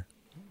center.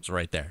 It's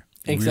right there.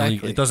 Exactly.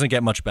 Really, it doesn't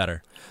get much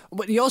better.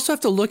 But you also have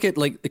to look at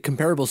like the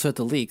comparables at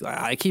the league.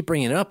 I keep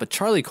bringing it up, but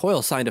Charlie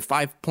Coyle signed a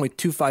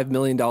 $5.25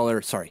 million,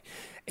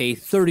 a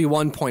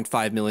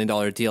 $31.5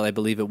 million deal, I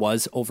believe it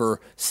was,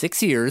 over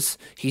 6 years.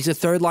 He's a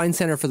third line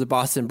center for the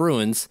Boston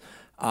Bruins.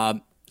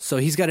 So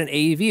he's got an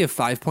AAV of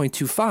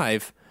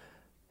 5.25.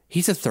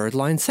 He's a third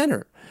line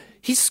center.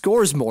 He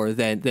scores more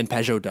than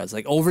Pajot does.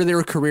 Like over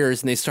their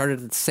careers, and they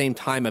started at the same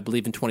time, I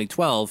believe in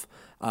 2012,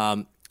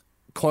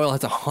 Coyle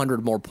has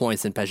 100 more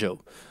points than Pajot.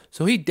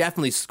 So he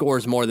definitely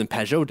scores more than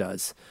Pajot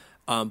does.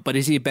 But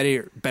is he a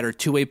better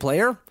two-way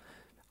player?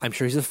 I'm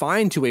sure he's a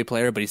fine two-way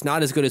player, but he's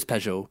not as good as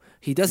Pajot.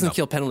 He doesn't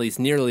kill penalties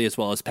nearly as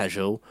well as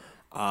Pajot.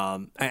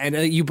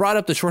 And you brought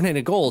up the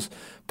shorthanded goals.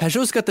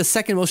 Pajot's got the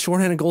second most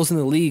shorthanded goals in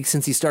the league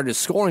since he started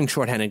scoring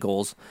shorthanded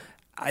goals.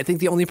 I think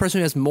the only person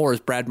who has more is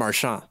Brad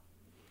Marchand.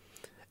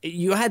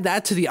 You add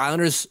that to the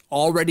Islanders'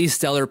 already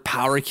stellar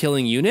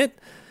power-killing unit,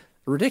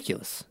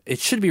 ridiculous. It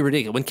should be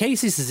ridiculous. When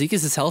Casey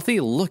Cizikas is healthy,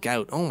 look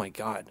out. Oh, my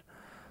God.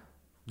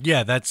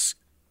 Yeah, that's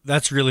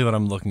really what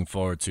I'm looking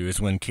forward to, is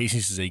when Casey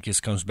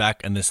Cizikas comes back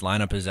and this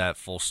lineup is at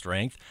full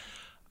strength.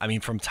 I mean,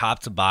 from top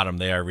to bottom,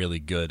 they are really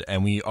good.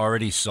 And we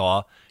already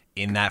saw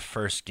in that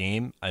first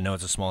game, I know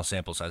it's a small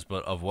sample size,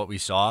 but of what we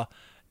saw,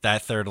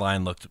 that third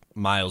line looked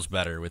miles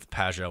better with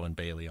Pajot and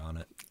Bailey on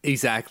it.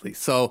 Exactly.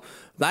 So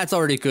that's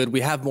already good.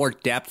 We have more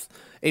depth.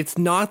 It's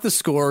not the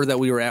score that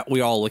we were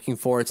all looking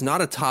for. It's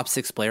not a top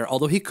six player,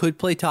 although he could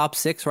play top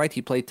six, right?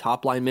 He played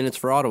top line minutes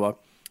for Ottawa.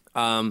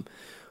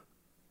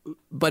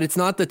 But it's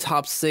not the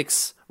top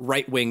six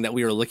right wing that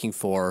we were looking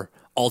for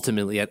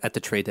ultimately at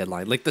the trade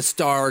deadline, like the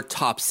star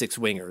top six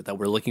winger that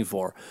we're looking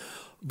for.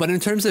 But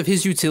in terms of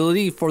his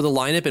utility for the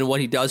lineup and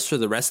what he does for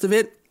the rest of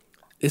it,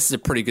 this is a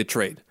pretty good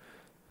trade.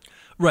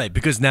 Right,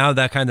 because now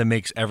that kind of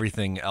makes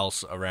everything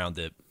else around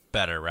it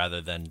better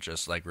rather than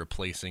just like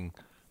replacing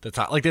the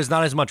top. Like there's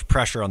not as much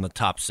pressure on the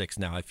top six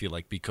now, I feel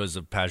like, because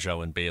of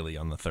Pajot and Bailey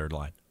on the third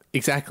line.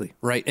 Exactly,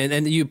 right.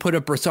 And you put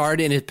a Brassard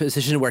in a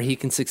position where he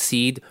can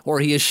succeed, or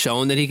he has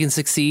shown that he can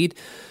succeed.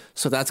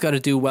 So that's got to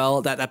do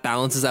well. That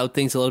balances out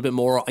things a little bit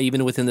more,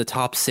 even within the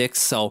top six.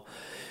 So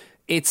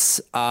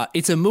it's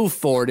a move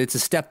forward. It's a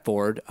step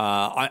forward.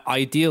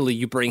 Ideally,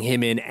 you bring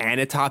him in and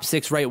a top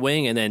six right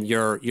wing, and then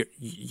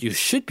you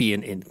should be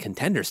in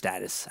contender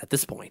status at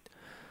this point.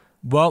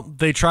 Well,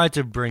 they tried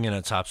to bring in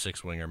a top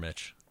six winger,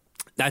 Mitch.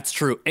 That's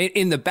true.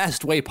 In the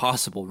best way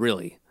possible,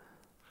 really.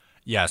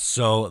 Yes,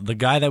 so the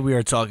guy that we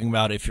are talking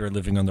about, if you're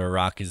living under a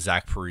rock, is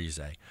Zach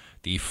Parise.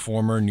 The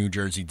former New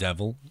Jersey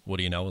Devil, what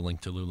do you know, a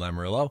link to Lou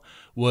Lamoriello,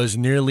 was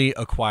nearly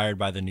acquired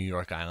by the New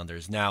York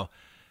Islanders. Now,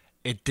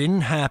 it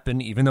didn't happen,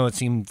 even though it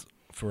seemed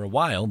for a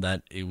while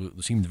that it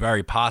seemed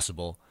very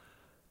possible.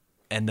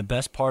 And the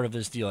best part of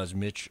this deal, as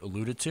Mitch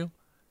alluded to,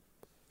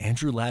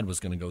 Andrew Ladd was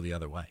going to go the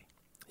other way.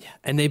 Yeah,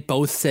 and they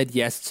both said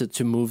yes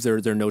to move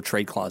their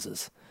no-trade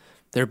clauses.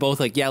 They're both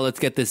like, yeah, let's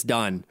get this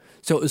done.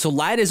 So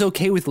Ladd is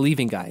okay with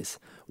leaving, guys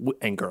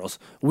and girls.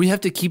 We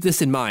have to keep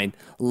this in mind.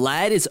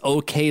 Ladd is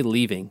okay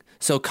leaving.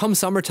 So come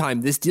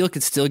summertime, this deal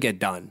could still get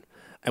done.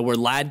 And where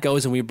Ladd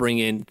goes and we bring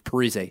in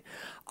Parise.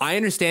 I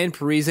understand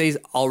Parise is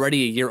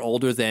already a year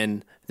older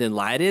than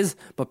Ladd is,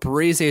 but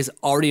Parise is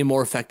already a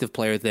more effective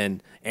player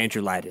than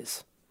Andrew Ladd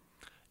is.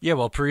 Yeah,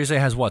 well, Parise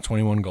has,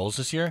 21 goals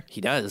this year?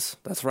 He does.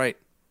 That's right.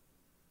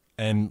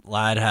 And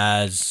Ladd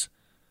has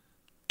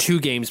 2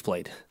 games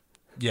played.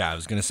 Yeah, I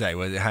was going to say,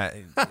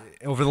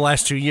 over the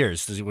last 2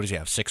 years, what does he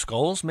have, 6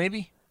 goals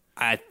maybe?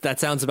 That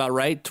sounds about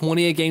right.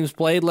 28 games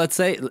played, let's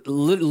say.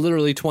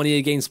 Literally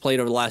 28 games played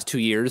over the last 2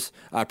 years.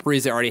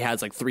 Parise already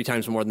has like 3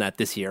 times more than that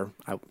this year.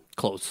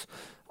 Close.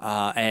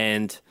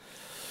 And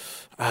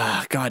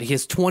God, he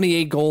has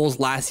 28 goals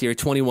last year,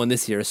 21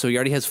 this year. So he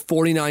already has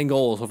 49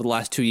 goals over the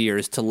last 2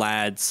 years to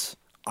Ladd's,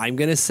 I'm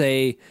going to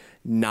say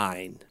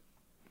 9.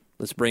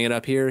 Let's bring it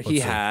up here.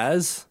 He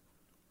has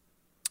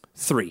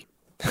 3.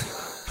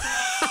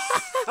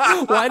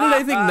 Why did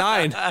I think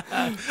 9?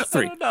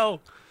 3. I don't know.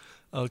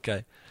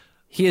 Okay.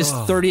 He has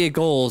 38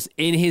 goals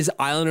in his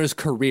Islanders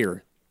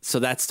career. So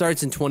that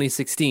starts in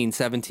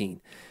 2016-17.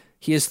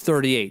 He has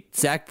 38.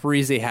 Zach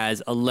Parise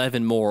has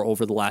 11 more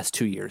over the last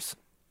 2 years.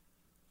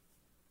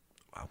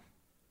 Wow.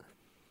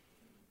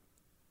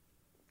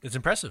 It's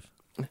impressive.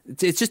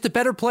 It's just a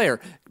better player.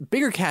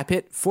 Bigger cap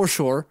hit, for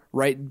sure,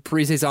 right?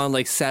 Parise's on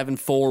like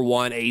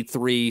 7.41,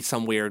 8.3,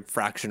 some weird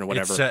fraction or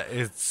whatever.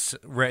 It's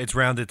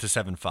rounded to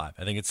 7.5.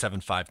 I think it's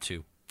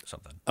 7.52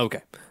 something.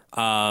 Okay.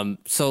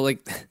 So,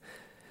 like,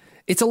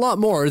 it's a lot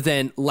more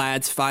than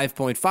Ladd's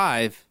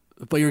 5.5,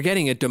 but you're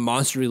getting a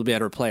demonstrably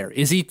better player.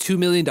 Is he $2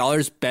 million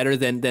better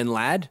than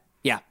Ladd?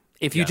 Yeah.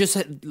 If you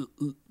just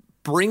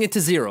bring it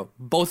to zero,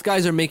 both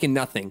guys are making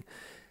nothing.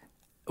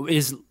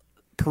 Is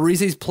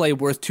Parise's play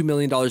worth $2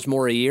 million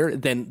more a year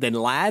than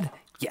Ladd?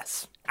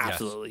 Yes,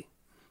 absolutely. Yes.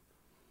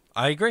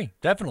 I agree,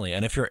 definitely.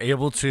 And if you're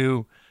able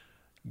to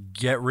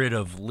get rid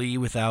of Ladd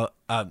without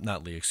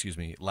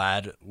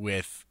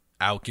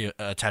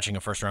attaching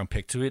a first-round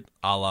pick to it,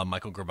 a la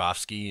Michael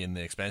Grabowski in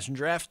the expansion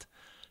draft,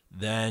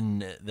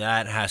 then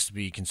that has to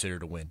be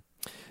considered a win.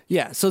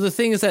 Yeah, so the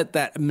thing is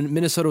that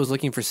Minnesota was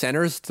looking for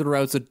centers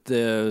throughout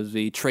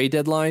the trade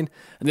deadline,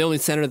 and the only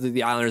center that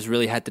the Islanders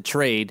really had to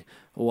trade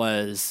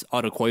was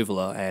Otto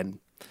Koivula, and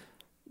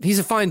he's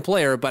a fine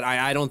player, but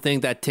I don't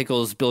think that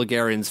tickles Bill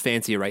Guerin's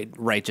fancy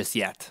right just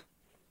yet.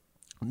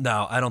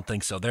 No, I don't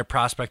think so. Their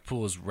prospect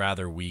pool is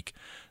rather weak.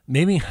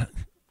 Maybe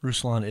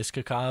Ruslan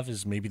Iskakov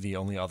is maybe the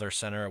only other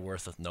center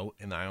worth of note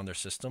in the Islander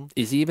system.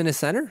 Is he even a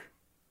center?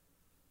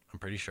 I'm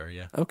pretty sure,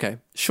 yeah. Okay,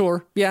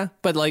 sure, yeah,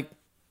 but like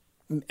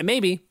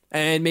maybe,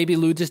 and maybe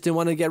Lou just didn't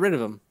want to get rid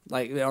of him,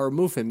 or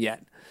move him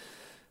yet,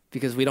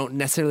 because we don't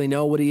necessarily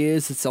know what he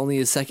is. It's only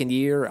his second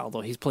year,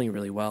 although he's playing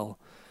really well.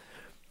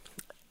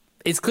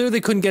 It's clear they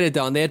couldn't get it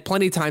done. They had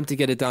plenty of time to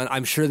get it done.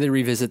 I'm sure they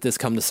revisit this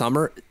come the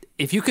summer.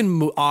 If you can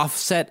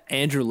offset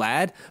Andrew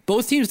Ladd,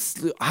 both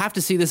teams have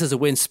to see this as a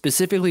win,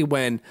 specifically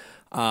when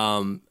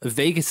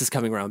Vegas is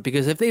coming around,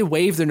 because if they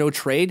waive their no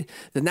trade,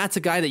 then that's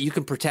a guy that you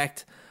can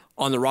protect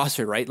on the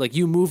roster, right? Like,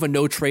 you move a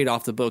no trade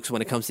off the books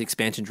when it comes to the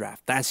expansion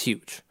draft. That's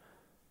huge.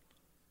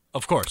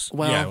 Of course.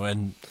 Well, yeah,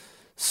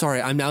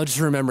 sorry, I'm now just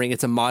remembering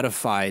it's a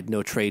modified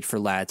no trade for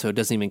Ladd, so it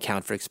doesn't even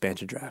count for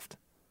expansion draft.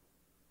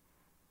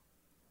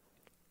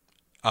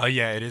 Oh,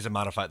 yeah, it is a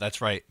modified. That's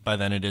right. By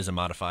then, it is a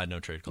modified no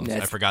trade clause.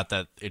 I forgot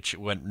that it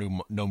went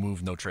no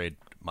move, no trade,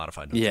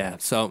 modified no trade. Yeah,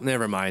 so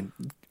never mind.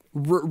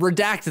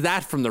 Redact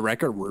that from the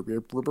record.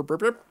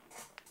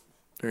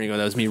 There you go.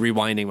 That was me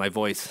rewinding my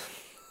voice.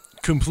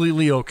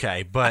 Completely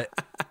okay, but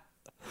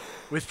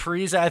with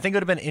Parise, I think it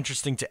would have been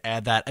interesting to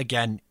add that.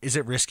 Again, is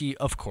it risky?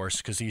 Of course,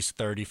 because he's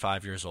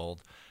 35 years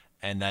old,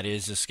 and that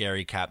is a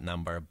scary cap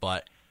number,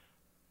 but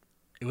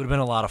it would have been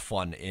a lot of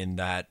fun in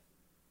that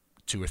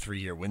 2 or 3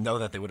 year window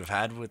that they would have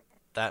had with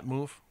that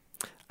move.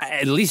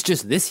 At least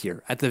just this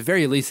year. At the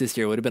very least this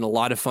year, it would have been a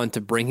lot of fun to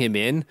bring him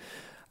in.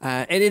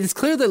 And it is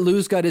clear that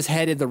Lou's got his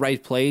head in the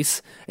right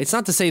place. It's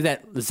not to say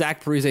that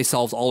Zach Parise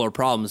solves all our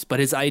problems, but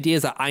his idea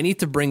is that I need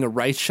to bring a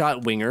right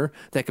shot winger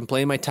that can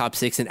play in my top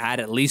 6 and add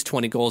at least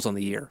 20 goals on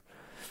the year.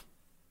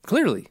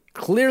 Clearly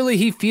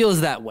he feels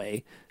that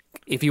way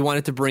if he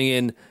wanted to bring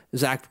in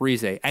Zach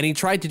Parise. And he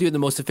tried to do it in the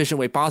most efficient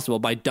way possible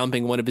by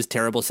dumping one of his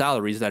terrible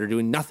salaries that are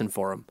doing nothing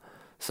for him.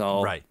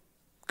 So, right.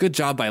 Good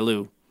job by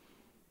Lou.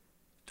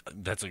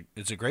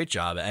 It's a great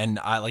job.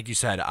 And like you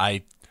said,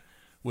 I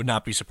would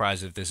not be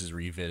surprised if this is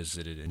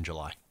revisited in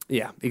July.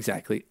 Yeah,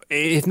 exactly.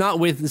 If not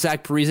with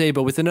Zach Parise,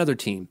 but with another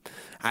team.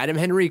 Adam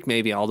Henrique,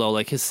 maybe, although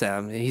like he's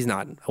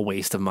not a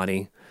waste of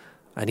money.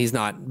 And he's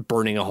not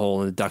burning a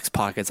hole in the Ducks'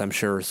 pockets, I'm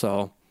sure.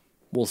 So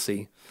we'll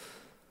see.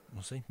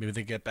 We'll see. Maybe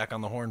they get back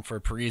on the horn for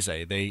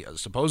Parise. They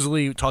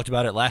supposedly talked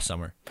about it last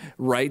summer.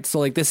 Right. So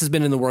like this has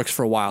been in the works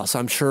for a while. So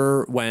I'm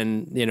sure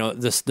when,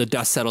 the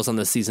dust settles on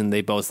this season,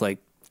 they both like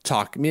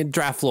talk.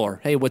 Draft floor.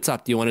 Hey, what's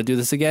up? Do you want to do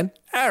this again?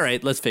 All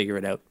right, let's figure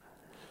it out.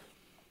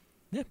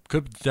 Yeah,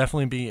 could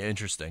definitely be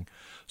interesting.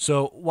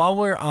 So while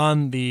we're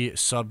on the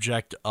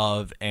subject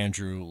of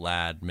Andrew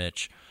Ladd,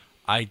 Mitch,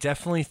 I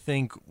definitely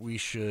think we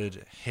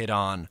should hit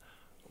on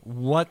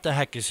what the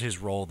heck is his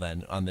role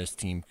then on this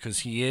team, because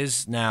he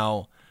is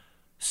now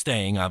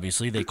staying,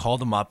 obviously. They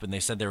called him up, and they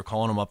said they were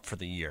calling him up for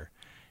the year.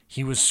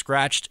 He was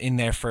scratched in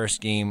their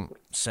first game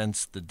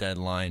since the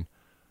deadline.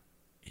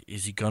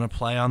 Is he going to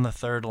play on the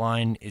third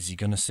line? Is he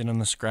going to sit on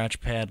the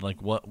scratch pad?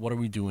 Like, what are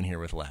we doing here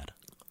with Ladd?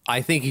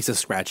 I think he's a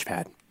scratch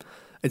pad.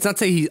 It's not to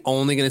say he's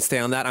only going to stay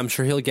on that. I'm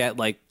sure he'll get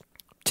like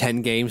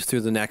 10 games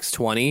through the next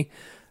 20.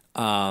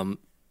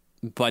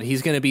 But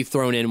he's going to be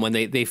thrown in when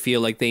they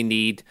feel like they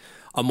need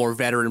a more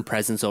veteran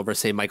presence over,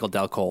 say, Michael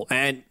Del Cole.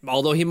 And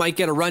although he might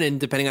get a run in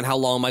depending on how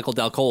long Michael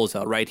Del Cole is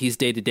out, right? He's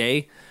day to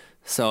day.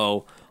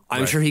 So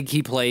I'm sure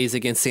he plays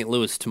against St.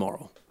 Louis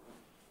tomorrow.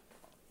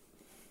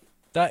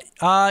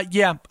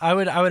 Yeah, I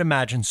would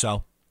imagine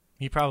so.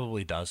 He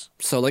probably does.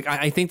 So, like,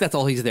 I think that's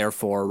all he's there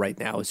for right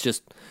now. It's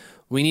just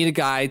we need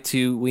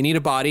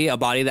a body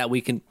that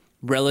we can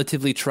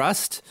relatively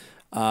trust,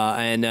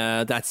 and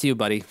that's you,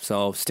 buddy.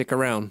 So stick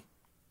around.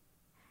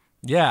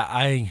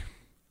 Yeah,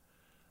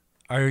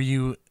 do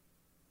you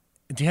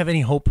have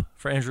any hope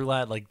for Andrew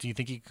Ladd? Like, do you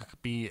think he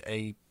could be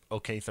a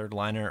okay third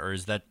liner, or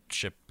is that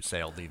ship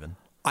sailed even?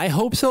 I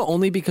hope so,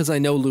 only because I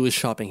know Lou is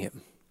shopping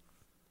him.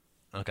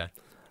 Okay.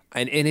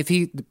 And if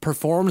he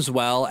performs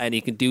well and he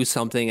can do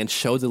something and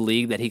show the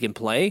league that he can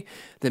play,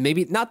 then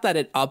maybe not that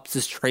it ups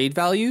his trade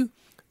value,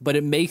 but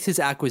it makes his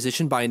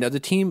acquisition by another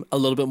team a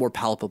little bit more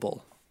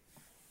palpable.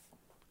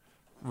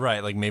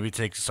 Right, like maybe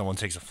someone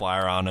takes a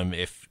flyer on him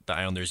if the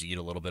Islanders eat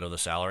a little bit of the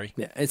salary.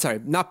 Yeah, and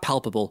sorry, not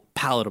palpable,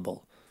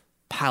 palatable.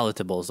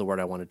 Palatable is the word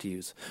I wanted to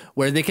use,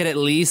 where they could at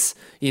least,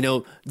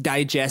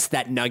 digest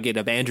that nugget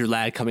of Andrew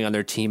Ladd coming on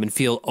their team and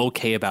feel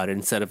okay about it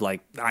instead of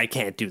like, I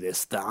can't do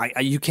this.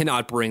 You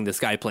cannot bring this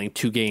guy playing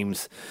 2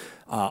 games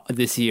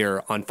this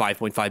year on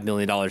 $5.5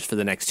 million for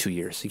the next 2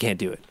 years. You can't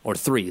do it. Or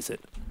 3, is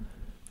it?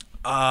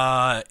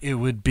 It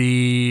would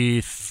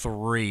be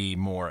 3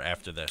 more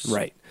after this.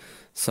 Right.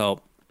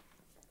 So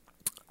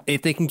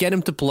if they can get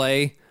him to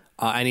play,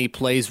 and he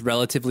plays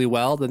relatively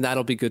well, then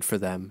that'll be good for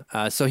them.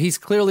 So he's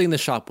clearly in the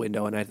shop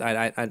window, and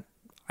I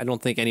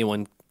don't think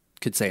anyone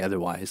could say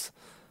otherwise.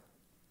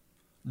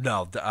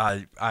 No,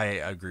 I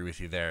agree with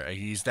you there.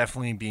 He's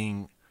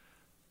definitely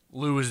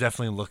Lou is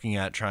definitely looking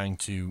at trying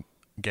to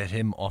get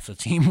him off the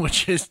team,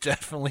 which is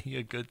definitely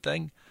a good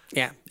thing.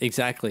 Yeah,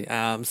 exactly.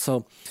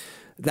 So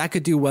that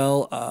could do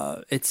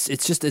well.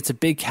 It's a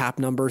big cap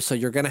number, so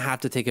you're going to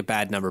have to take a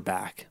bad number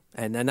back.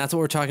 And that's what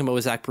we're talking about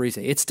with Zach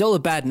Parise. It's still a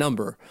bad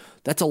number.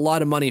 That's a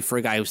lot of money for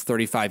a guy who's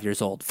 35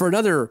 years old. For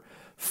another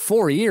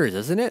 4 years,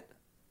 isn't it?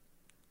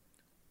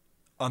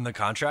 On the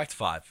contract,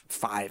 5.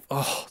 5.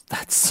 Oh,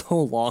 that's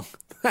so long.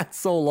 That's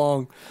so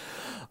long.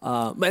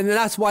 And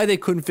that's why they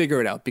couldn't figure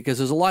it out, because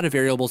there's a lot of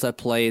variables at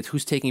play. It's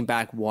who's taking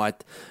back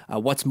what,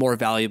 what's more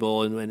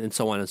valuable, and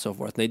so on and so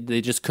forth. They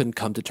just couldn't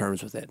come to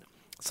terms with it.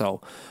 So,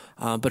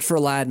 but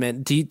for Ladd,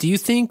 man, do you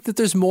think that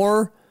there's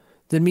more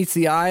than meets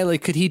the eye?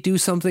 Like, could he do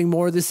something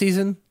more this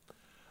season?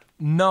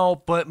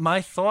 No, but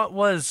my thought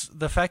was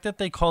the fact that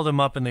they called him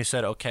up and they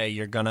said, "Okay,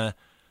 you're gonna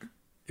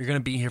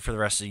be here for the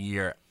rest of the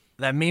year."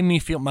 That made me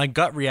feel. My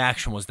gut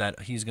reaction was that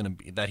he was gonna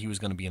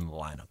be in the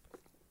lineup,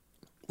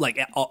 like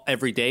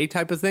every day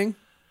type of thing.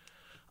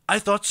 I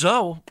thought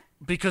so,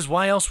 because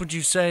why else would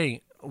you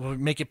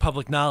make it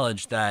public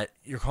knowledge that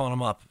you're calling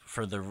him up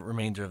for the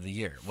remainder of the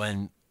year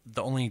when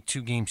the only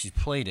 2 games he's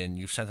played in,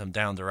 you've sent him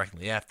down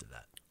directly after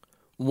that?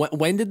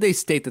 When did they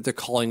state that they're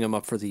calling him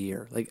up for the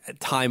year? Like,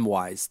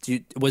 time-wise?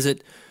 Was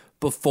it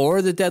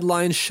before the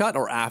deadline shut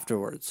or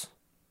afterwards?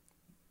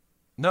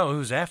 No, it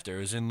was after. It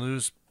was in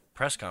Lou's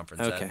press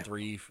conference at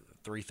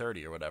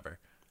 3:30 or whatever.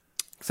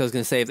 So I was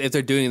going to say, if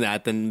they're doing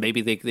that, then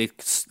maybe they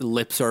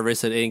lip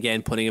service it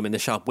again, putting him in the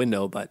shop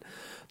window, but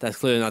that's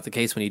clearly not the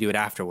case when you do it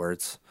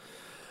afterwards.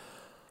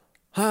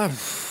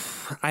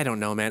 I don't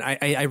know, man.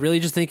 I really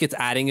just think it's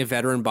adding a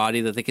veteran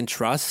body that they can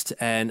trust,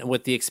 and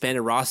with the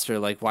expanded roster,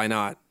 like, why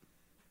not?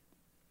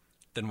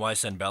 Then why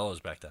send Bellows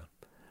back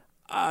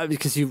down?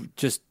 Because you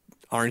just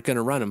aren't going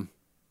to run him.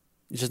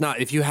 It's just not.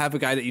 If you have a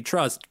guy that you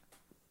trust,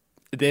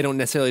 they don't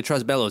necessarily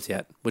trust Bellows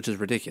yet, which is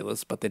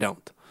ridiculous, but they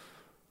don't.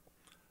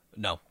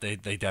 No, they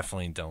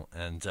definitely don't.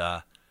 And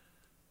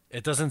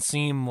it doesn't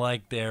seem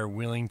like they're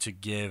willing to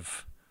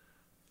give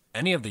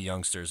any of the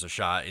youngsters a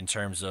shot in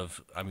terms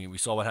of, I mean, we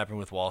saw what happened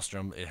with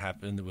Wahlstrom. It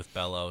happened with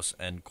Bellows,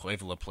 and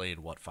Koivula played,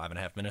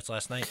 5.5 minutes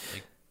last night?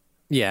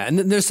 Yeah, and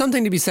there's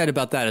something to be said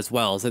about that as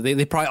well. So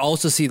they probably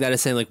also see that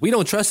as saying, like, we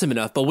don't trust him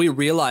enough, but we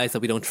realize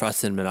that we don't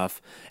trust him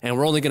enough, and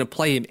we're only going to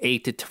play him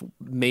 8 to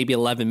maybe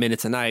 11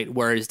 minutes a night,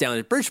 whereas down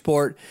at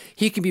Bridgeport,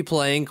 he can be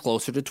playing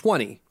closer to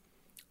 20.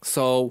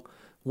 So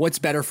what's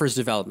better for his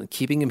development,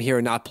 keeping him here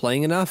and not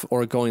playing enough,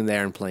 or going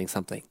there and playing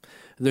something?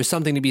 There's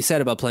something to be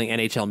said about playing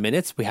NHL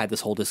minutes. We had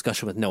this whole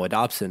discussion with Noah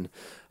Dobson,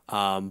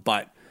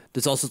 but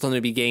there's also something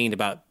to be gained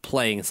about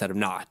playing instead of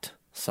not.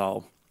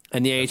 So,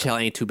 and the AHL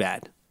ain't too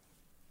bad.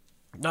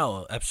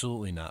 No,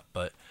 absolutely not.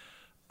 But,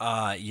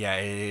 yeah,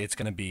 it's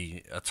going to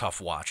be a tough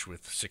watch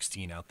with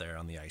 16 out there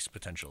on the ice,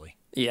 potentially.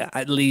 Yeah,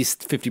 at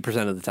least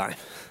 50% of the time.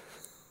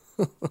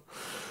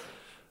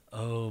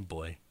 Oh,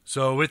 boy.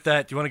 So with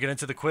that, do you want to get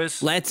into the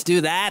quiz? Let's do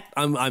that.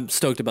 I'm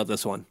stoked about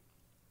this one.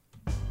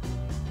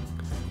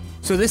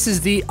 So this is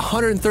the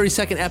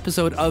 132nd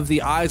episode of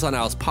the Eyes on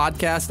Isles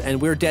podcast,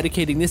 and we're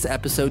dedicating this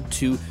episode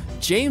to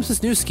James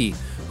Wisniewski,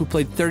 who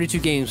played 32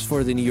 games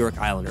for the New York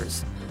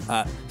Islanders.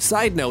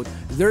 Side note,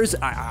 there's,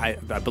 I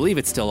believe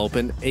it's still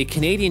open, a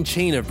Canadian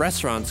chain of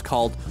restaurants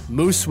called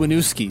Moose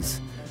Winooski's.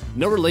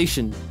 No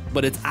relation,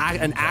 but it's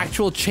an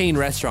actual chain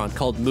restaurant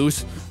called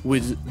Moose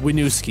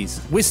Winooski's.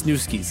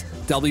 Wisniewski's.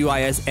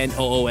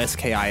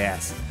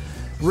 Wisnooskis.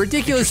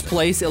 Ridiculous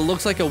place. It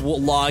looks like a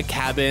log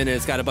cabin, and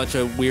it's got a bunch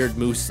of weird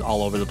moose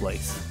all over the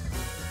place.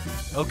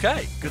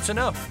 Okay, good to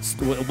know.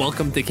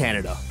 Welcome to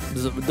Canada.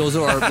 Those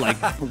are our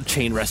like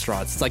chain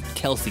restaurants. It's like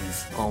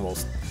Kelsey's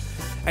almost.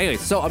 Anyway,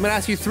 so I'm going to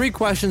ask you 3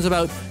 questions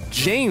about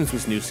James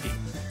Wisniewski.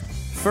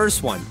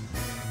 First one.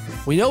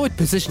 We know what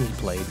position he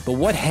played, but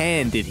what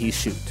hand did he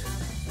shoot?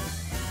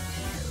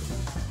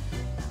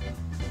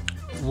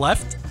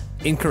 Left?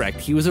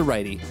 Incorrect. He was a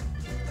righty.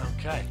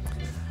 Okay.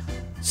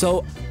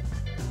 So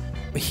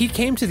he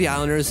came to the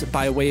Islanders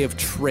by way of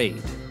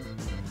trade.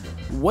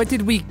 What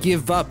did we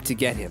give up to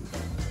get him?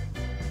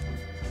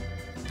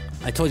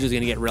 I told you it was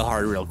going to get real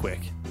hard real quick.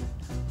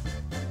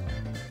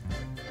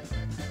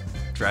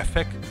 Draft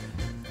pick?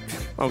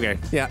 Okay.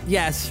 Yeah.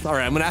 Yes. All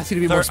right. I'm going to ask you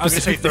to be more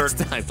specific I'm going to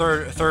this say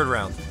time. third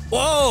round.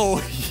 Whoa!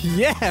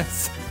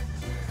 Yes!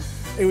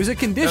 It was a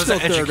conditional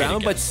That was an third round,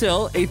 educated but guess.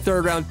 still a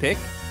third round pick.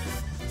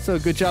 So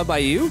good job by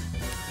you.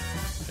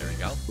 There we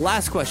go.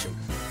 Last question.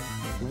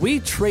 We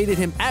traded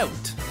him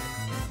out.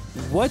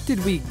 What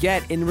did we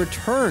get in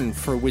return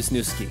for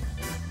Wisniewski?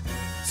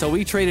 So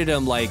we traded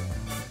him like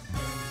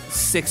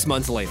 6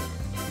 months later.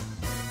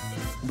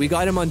 We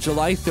got him on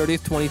July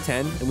 30th,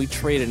 2010, and we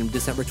traded him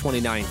December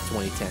 29th,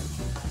 2010.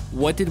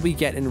 What did we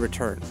get in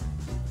return?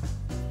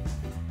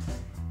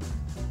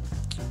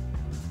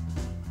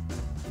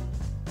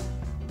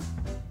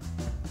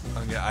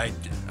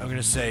 I'm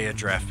gonna say a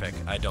draft pick.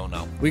 I don't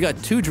know. We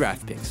got 2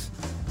 draft picks.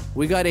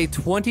 We got a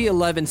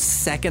 2011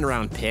 second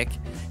round pick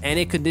and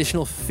a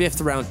conditional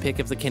 5th round pick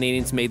if the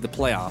Canadians made the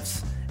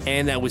playoffs,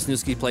 and that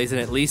Wisniewski plays in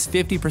at least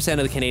 50%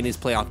 of the Canadians'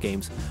 playoff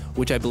games,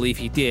 which I believe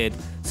he did.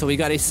 So we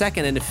got a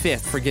 2nd and a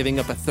 5th for giving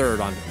up a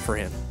 3rd for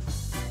him.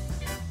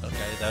 Okay,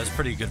 that was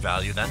pretty good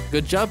value then.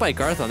 Good job by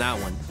Garth on that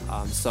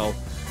one. So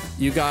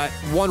you got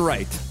 1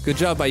 right. Good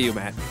job by you,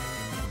 Matt.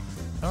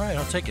 All right,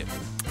 I'll take it.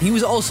 He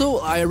was also,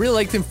 I really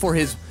liked him for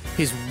his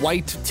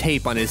white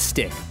tape on his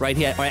stick, right?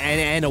 He had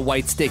and a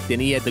white stick. Then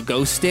he had the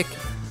ghost stick,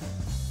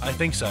 I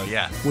think so,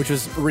 yeah. which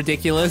was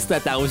ridiculous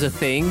that was a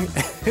thing.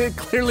 It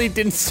clearly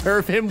didn't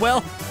serve him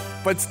well,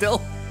 but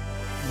still,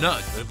 No,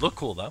 it looked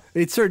cool though.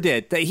 it sure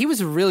did. He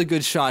was a really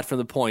good shot from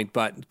the point,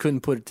 but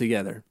couldn't put it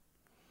together.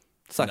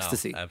 Sucks No, to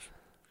see.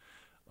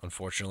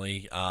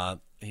 Unfortunately,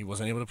 he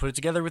wasn't able to put it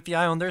together with the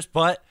Islanders,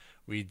 but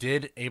we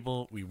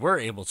were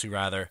able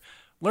to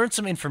learn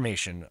some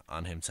information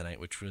on him tonight,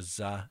 which was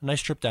a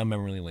nice trip down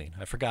memory lane.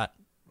 I forgot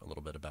a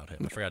little bit about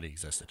him. I forgot he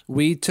existed.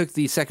 We took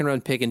the 2nd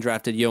round pick and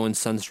drafted Johan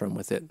Sundstrom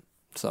with it,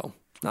 so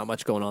not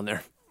much going on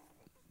there.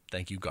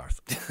 Thank you,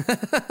 Garth.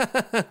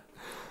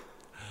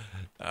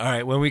 All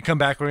right, when we come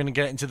back, we're going to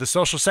get into the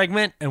social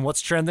segment and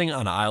what's trending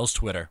on Isles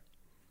Twitter.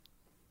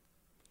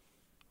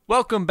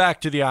 Welcome back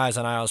to the Eyes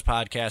on Isles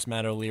podcast.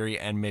 Matt O'Leary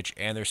and Mitch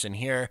Anderson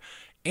here.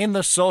 In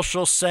the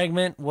social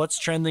segment, what's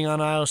trending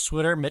on Isles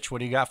Twitter? Mitch, what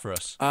do you got for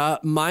us?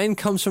 Mine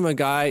comes from a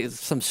guy,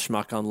 some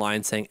schmuck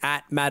online, saying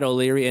 @Matt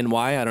O'Leary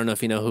NY. I don't know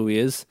if you know who he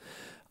is.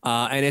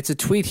 And it's a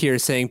tweet here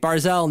saying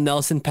Barzal,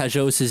 Nelson,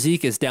 Pajot,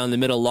 Suzik is down the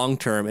middle long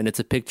term, and it's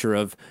a picture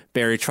of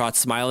Barry Trotz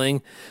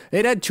smiling.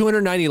 It had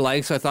 290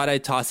 likes, so I thought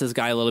I'd toss this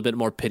guy a little bit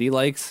more pity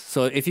likes.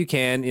 So if you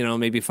can,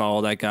 maybe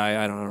follow that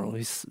guy. I don't know.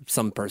 He's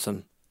some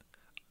person.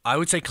 I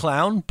would say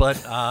clown,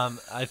 but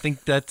I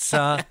think that's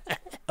a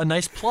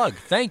nice plug.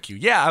 Thank you.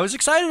 Yeah, I was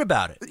excited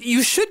about it.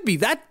 You should be.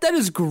 That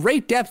is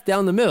great depth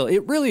down the middle.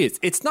 It really is.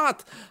 It's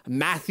not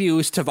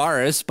Matthews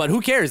Tavares, but who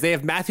cares? They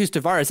have Matthews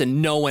Tavares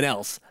and no one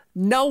else.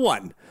 No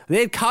one.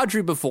 They had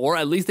Kadri before.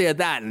 At least they had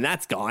that, and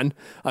that's gone.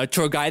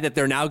 To a guy that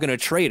they're now going to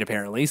trade,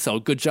 apparently. So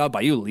good job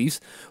by you, Leafs.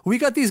 We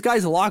got these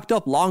guys locked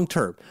up long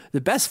term.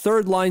 The best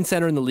 3rd-line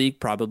center in the league,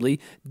 probably.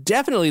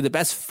 Definitely the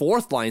best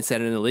 4th-line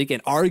center in the league,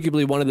 and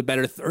arguably one of the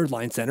better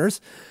 3rd-line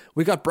centers.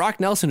 We got Brock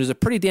Nelson, who's a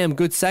pretty damn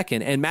good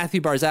 2nd, and Matthew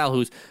Barzal,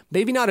 who's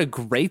maybe not a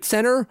great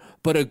center,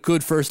 but a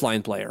good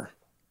 1st-line player.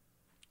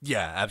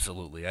 Yeah,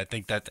 absolutely. I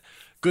think that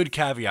good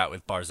caveat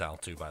with Barzal,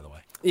 too, by the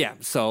way. Yeah,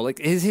 so like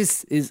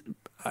his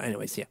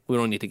anyways, yeah, we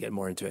don't need to get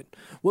more into it.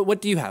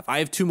 What do you have? I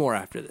have 2 more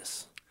after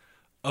this.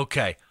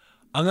 Okay,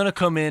 I'm gonna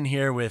come in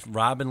here with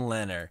Robin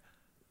Lehner.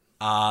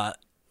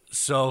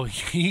 So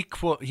he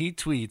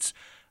tweets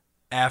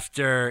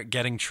after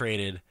getting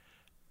traded,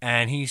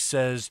 and he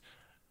says,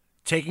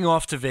 "Taking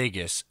off to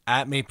Vegas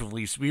at Maple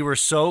Leafs. We were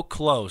so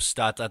close. ...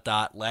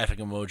 Laughing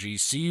emoji.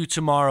 See you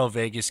tomorrow,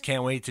 Vegas.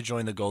 Can't wait to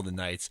join the Golden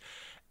Knights."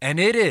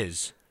 And it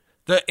is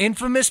the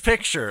infamous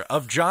picture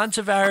of John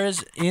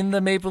Tavares in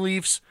the Maple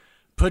Leafs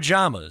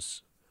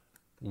pajamas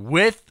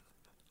with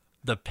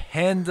the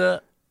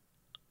panda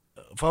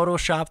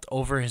photoshopped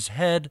over his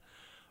head.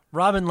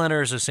 Robin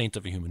Lehner is a saint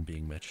of a human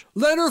being, Mitch.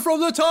 Lehner from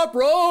the top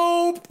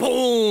rope.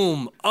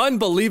 Boom.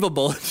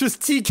 Unbelievable.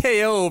 Just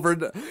TKO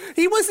over.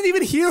 He wasn't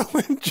even here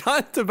when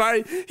John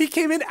Tavares, he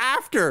came in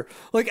after,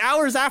 like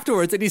hours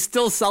afterwards, and he's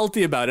still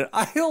salty about it.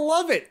 I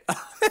love it. I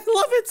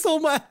love it so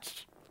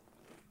much.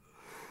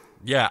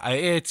 Yeah,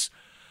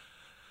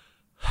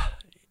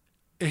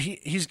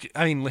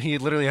 he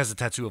literally has a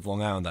tattoo of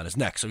Long Island on his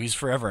neck, so he's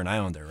forever an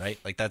Islander, right?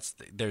 Like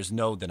there's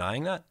no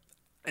denying that.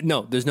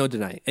 No, there's no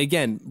denying.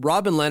 Again,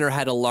 Robin Lehner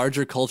had a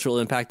larger cultural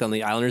impact on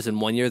the Islanders in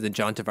 1 year than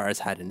John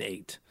Tavares had in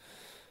 8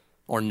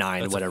 or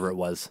 9, whatever it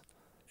was.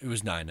 It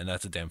was 9, and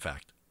that's a damn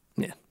fact.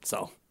 Yeah,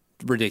 so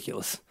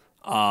ridiculous.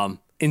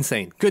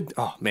 Insane. Good.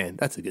 Oh, man,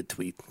 that's a good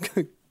tweet.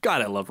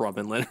 God, I love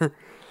Robin Leonard.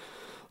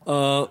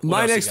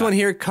 My next one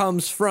here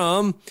comes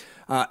from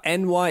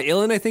NY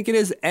Illin, I think it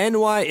is.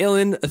 NY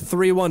Illin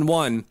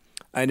 311.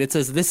 And it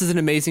says, this is an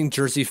amazing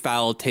jersey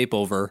foul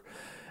tapeover.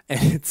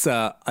 And it's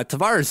a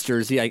Tavares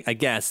jersey, I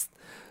guess.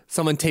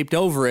 Someone taped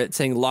over it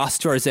saying,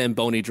 lost to our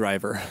Zamboni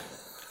driver.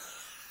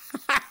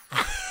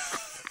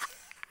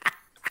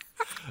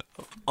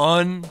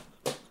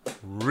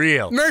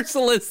 Unreal.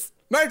 Merciless.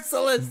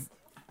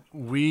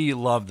 We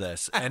love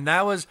this. And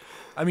that was,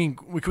 I mean,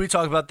 can we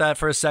talk about that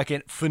for a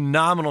second?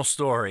 Phenomenal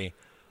story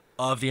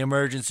of the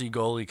emergency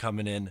goalie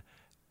coming in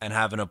and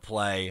having a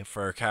play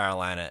for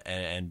Carolina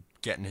and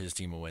getting his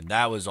team a win.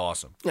 That was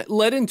awesome.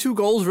 Let in 2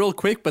 goals real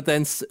quick, but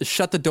then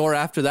shut the door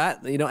after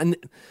that.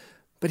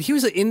 But he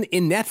was in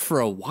net for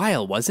a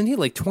while, wasn't he?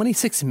 Like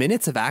 26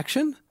 minutes of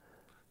action?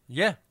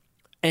 Yeah.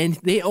 And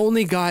they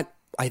only got,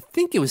 I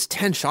think it was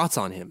 10 shots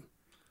on him.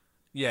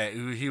 Yeah,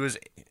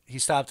 he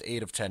stopped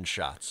 8 of 10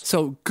 shots.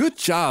 So good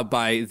job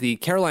by the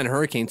Carolina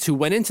Hurricanes, who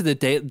went into the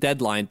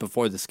deadline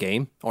before this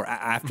game, or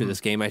after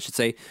this game, I should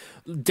say,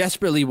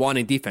 desperately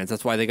wanting defense.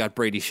 That's why they got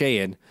Brady Shea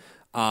in.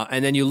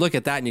 And then you look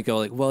at that and you go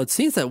like, well, it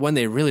seems that when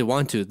they really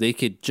want to, they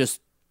can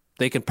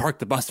park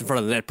the bus in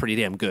front of the net pretty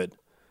damn good.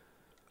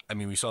 I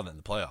mean, we saw that in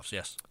the playoffs,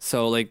 yes.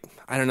 So, like,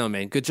 I don't know,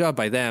 man. Good job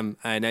by them.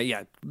 And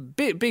yeah,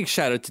 big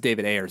shout out to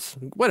David Ayers.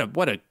 What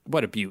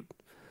a beaut.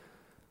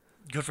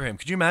 Good for him.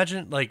 Could you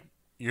imagine, like,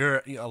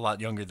 you're a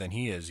lot younger than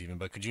he is even,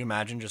 but could you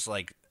imagine just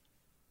like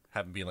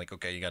having being like,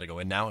 okay, you got to go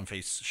in now and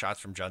face shots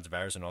from John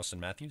Tavares and Austin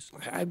Matthews?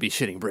 I'd be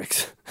shitting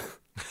bricks.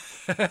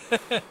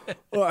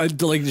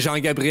 Like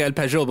Jean-Gabriel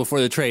Pajot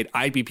before the trade,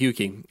 I'd be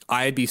puking.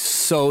 I'd be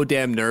so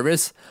damn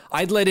nervous.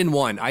 I'd let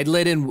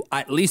in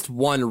at least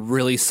one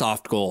really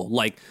soft goal.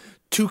 Like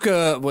not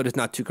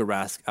Tuukka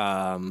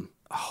Rask.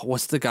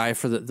 What's the guy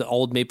for the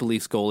old Maple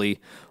Leafs goalie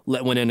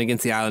went in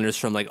against the Islanders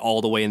from like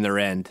all the way in their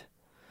end?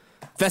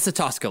 Vesa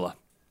Toskala.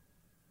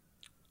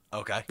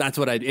 Okay. That's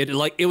what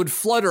it would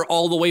flutter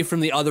all the way from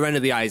the other end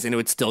of the ice and it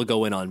would still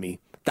go in on me.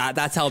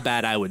 That's how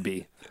bad I would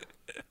be.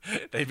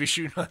 They'd be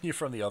shooting on you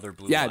from the other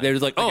blue line. They're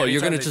like, oh,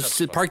 you're going to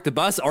just park the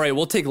bus? All right,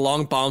 we'll take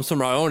long bombs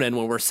from our own end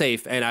when we're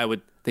safe,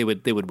 and they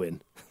would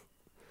win.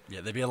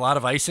 Yeah, there'd be a lot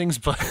of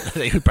icings, but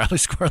they would probably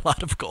score a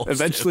lot of goals.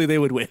 Eventually, they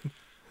would win.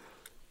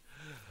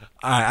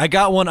 All right, I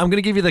got one. I'm going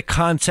to give you the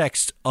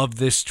context of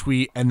this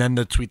tweet and then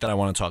the tweet that I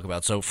want to talk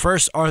about. So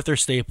first, Arthur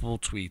Staple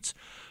tweets,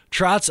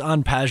 Trotz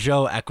on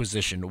Pajot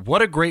acquisition.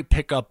 What a great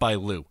pickup by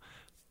Lou.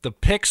 The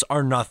picks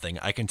are nothing,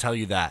 I can tell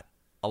you that.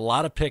 A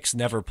lot of picks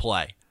never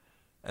play.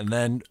 And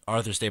then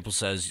Arthur Staples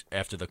says,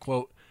 after the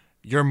quote,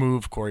 your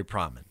move, Corey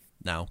Pronman.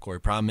 Now, Corey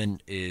Pronman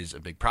is a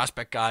big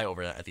prospect guy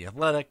over at The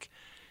Athletic.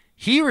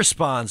 He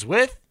responds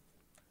with,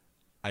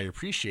 I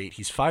appreciate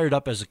he's fired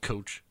up as a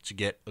coach to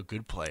get a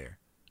good player,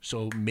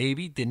 so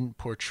maybe didn't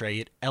portray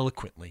it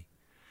eloquently.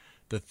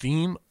 The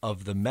theme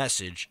of the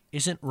message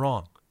isn't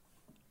wrong.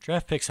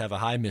 Draft picks have a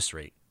high miss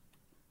rate,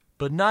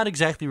 but not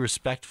exactly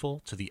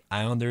respectful to the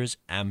Islanders'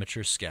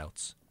 amateur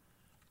scouts.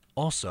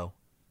 Also,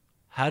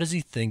 how does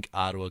he think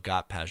Ottawa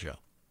got Pajot?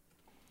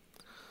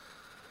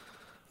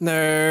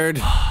 Nerd.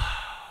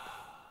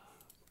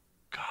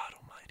 God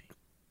almighty.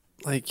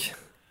 Like,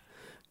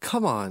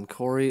 come on,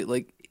 Corey.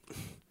 Like,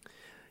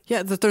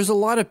 yeah, there's a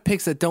lot of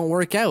picks that don't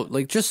work out.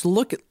 Like, just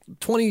look at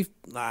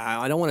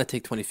I don't want to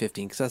take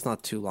 2015 because that's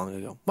not too long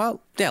ago.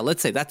 Well, yeah,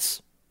 let's say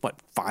that's,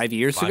 5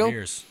 years ago? 5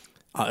 years.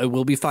 It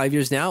will be 5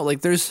 years now.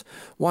 Like, there's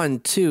 1,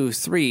 2,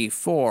 3,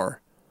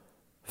 4,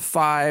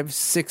 5,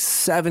 6,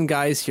 7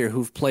 guys here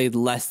who've played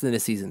less than a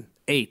season.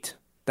 8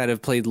 that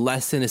have played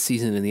less than a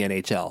season in the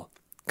NHL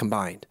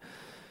combined.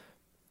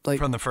 Like,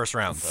 from the first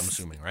round, I'm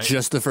assuming, right?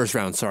 Just the first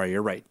round. Sorry,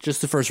 you're right.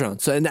 Just the first round.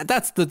 So, and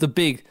that's the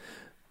big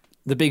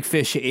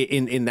fish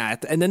in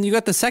that. And then you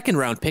got the second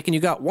round pick, and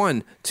you got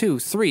 1, 2,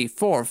 3,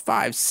 4,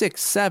 5,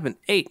 6, 7,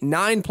 8,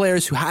 9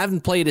 players who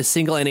haven't played a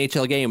single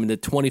NHL game in the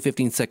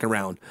 2015 second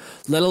round,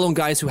 let alone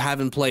guys who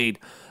haven't played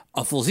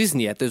a full season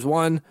yet. There's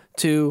 1,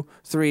 2,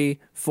 3,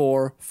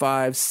 4,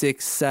 5,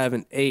 6,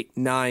 7, 8,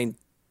 9,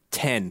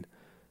 10.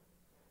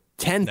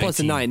 10 plus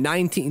 9,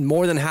 19,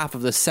 more than half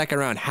of the second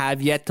round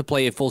have yet to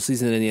play a full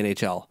season in the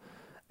NHL.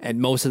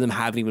 And most of them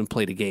haven't even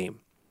played a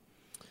game.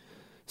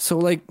 So,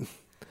 like,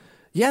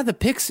 yeah, the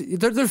picks,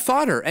 they're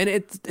fodder. And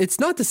it's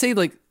not to say,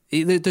 like,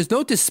 there's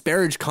no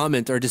disparaging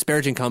comment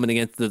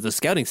against the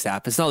scouting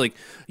staff. It's not like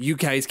you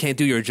guys can't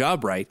do your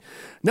job right.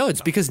 No,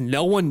 it's because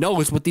no one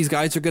knows what these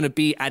guys are going to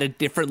be at a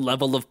different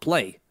level of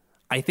play.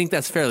 I think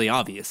that's fairly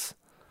obvious.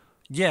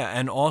 Yeah,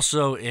 and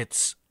also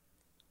it's,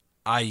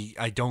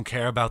 I don't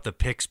care about the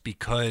picks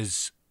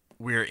because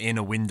we're in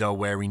a window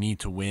where we need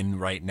to win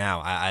right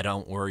now. I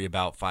don't worry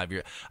about 5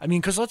 years. I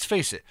mean, because let's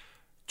face it,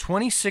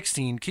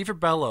 2016, Kiefer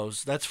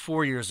Bellows, that's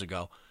 4 years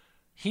ago.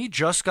 He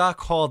just got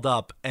called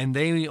up, and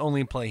they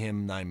only play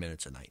him 9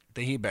 minutes a night.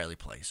 He barely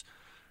plays.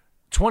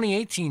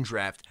 2018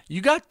 draft,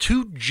 you got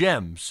 2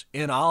 gems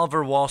in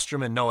Oliver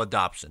Wahlstrom and Noah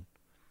Dobson.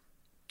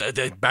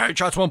 Barry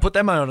Trotz won't put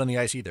them out on the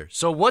ice either.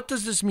 So what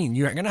does this mean?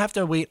 You're going to have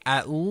to wait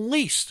at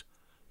least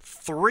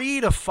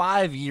 3 to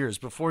 5 years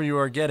before you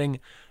are getting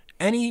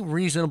any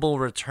reasonable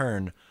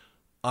return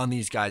on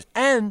these guys.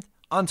 And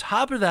on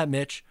top of that,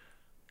 Mitch,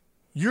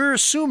 you're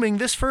assuming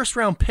this first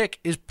round pick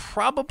is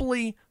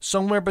probably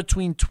somewhere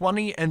between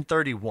 20 and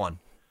 31.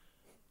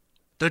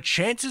 The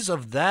chances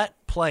of that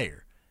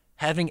player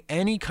having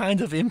any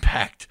kind of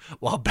impact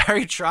while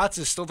Barry Trotz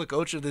is still the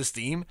coach of this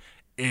team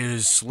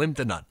is slim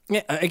to none.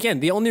 Yeah, again,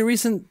 the only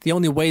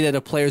way that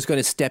a player is going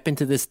to step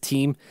into this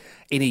team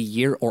in a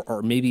year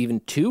or maybe even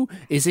 2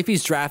 is if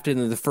he's drafted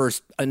in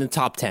the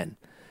top 10.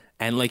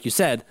 And like you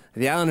said,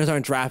 the Islanders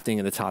aren't drafting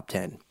in the top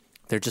 10.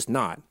 They're just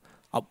not.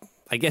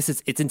 I guess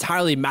it's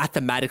entirely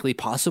mathematically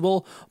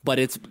possible, but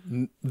it's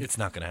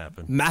not going to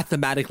happen.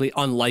 Mathematically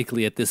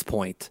unlikely at this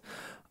point.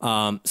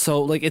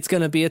 So like it's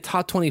going to be a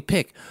top 20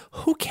 pick.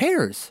 Who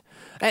cares?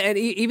 And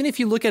even if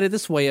you look at it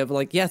this way of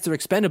like, yes, they're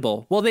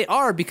expendable. Well, they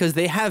are because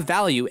they have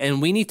value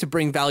and we need to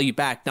bring value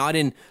back. Not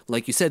in,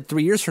 like you said,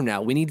 3 years from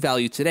now. We need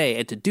value today.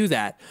 And to do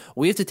that,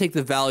 we have to take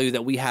the value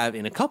that we have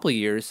in a couple of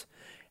years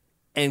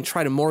and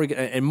try to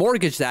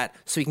mortgage that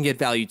so we can get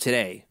value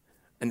today.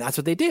 And that's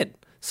what they did.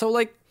 So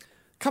like,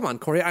 come on,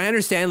 Corey. I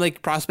understand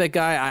like prospect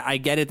guy. I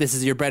get it. This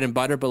is your bread and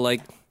butter, but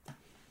like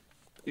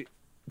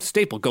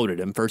Staple goated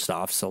him first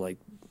off. So like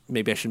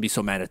maybe I shouldn't be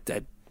so mad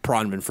at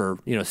Pronman for,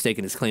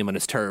 staking his claim on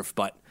his turf,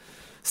 but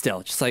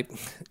still, just like,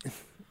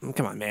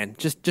 come on, man,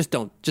 just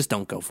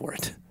don't go for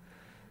it.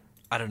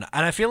 I don't know,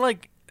 and I feel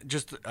like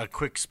just a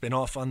quick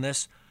spin-off on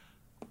this.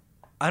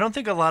 I don't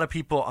think a lot of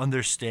people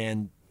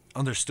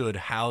understood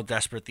how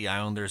desperate the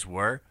Islanders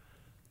were,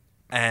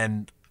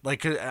 and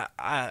like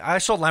I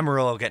saw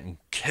Lamoriello getting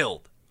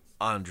killed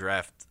on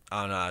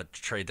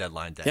trade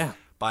deadline day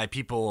by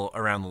people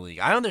around the league.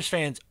 Islanders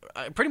fans,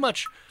 pretty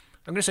much,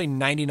 I'm going to say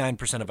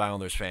 99% of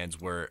Islanders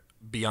fans were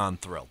beyond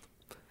thrilled.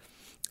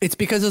 It's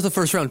because of the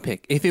first round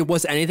pick. If it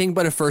was anything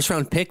but a first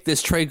round pick, this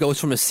trade goes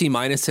from a C-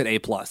 to an A+.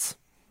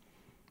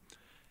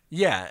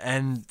 Yeah,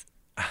 and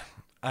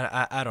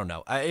I don't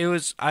know.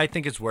 I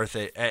think it's worth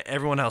it.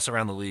 Everyone else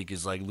around the league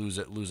is like lose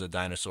a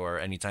dinosaur.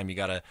 Anytime you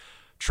got to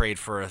trade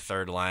for a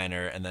third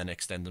liner and then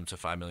extend them to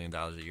 $5 million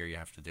a year, you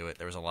have to do it.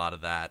 There was a lot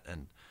of that,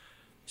 and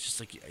it's just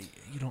like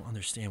you don't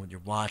understand what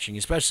you're watching,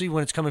 especially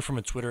when it's coming from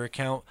a Twitter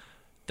account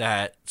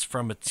that's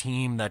from a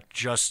team that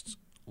just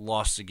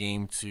lost a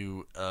game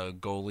to a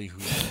goalie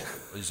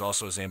who is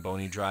also a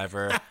Zamboni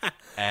driver,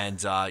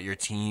 and your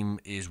team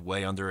is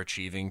way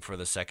underachieving for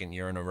the second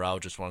year in a row.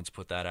 Just wanted to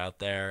put that out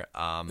there.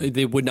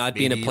 They would not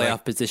be in a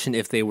playoff position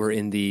if they were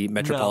in the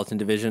Metropolitan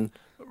Division.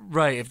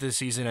 Right. If the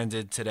season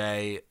ended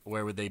today,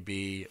 where would they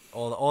be?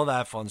 All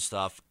that fun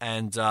stuff.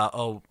 And,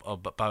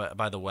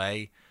 by the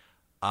way,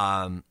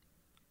 when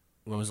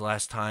was the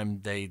last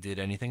time they did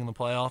anything in the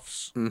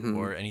playoffs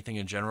or anything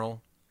in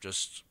general?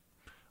 Just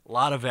a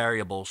lot of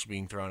variables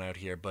being thrown out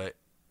here, but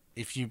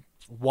if you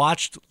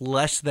watched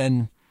less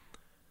than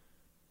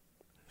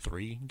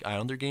 3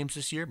 Islander games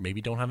this year, maybe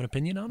don't have an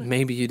opinion on it.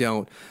 Maybe you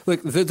don't.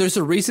 Look, there's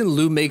a reason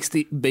Lou makes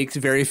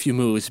very few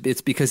moves.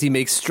 It's because he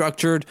makes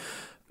structured,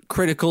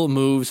 critical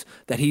moves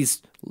that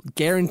he's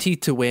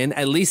guaranteed to win,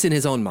 at least in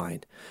his own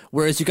mind.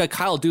 Whereas you got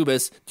Kyle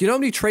Dubas. Do you know how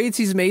many trades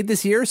he's made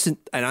this year?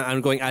 And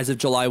I'm going as of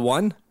July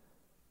 1?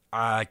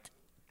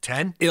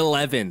 10?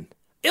 11.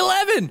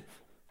 11!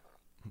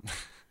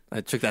 I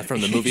took that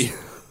from the movie.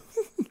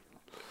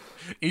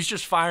 He's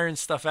just firing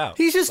stuff out.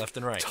 He's just left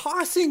and right,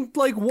 tossing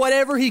like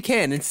whatever he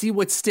can and see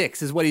what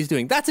sticks is what he's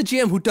doing. That's a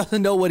GM who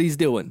doesn't know what he's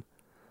doing.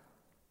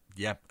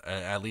 Yep,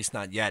 at least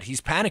not yet.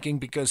 He's panicking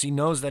because he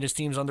knows that his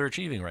team's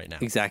underachieving right now.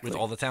 Exactly. With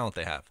all the talent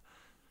they have.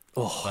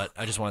 Oh. But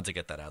I just wanted to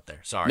get that out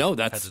there. Sorry. No,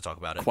 that's had to talk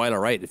about it. Quite all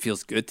right. It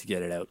feels good to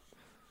get it out.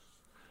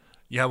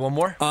 You have one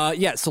more?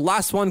 Yeah, so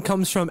last one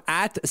comes from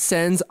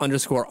 @sens_army_.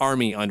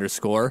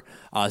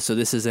 So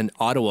this is an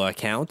Ottawa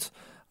account,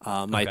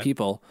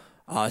 people,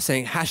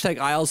 saying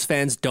 #Isles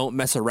fans don't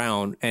mess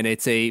around. And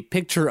it's a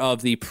picture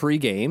of the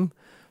pregame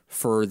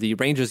for the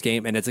Rangers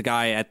game, and it's a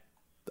guy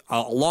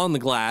along the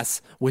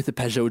glass with a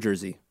Peugeot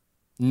jersey.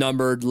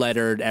 Numbered,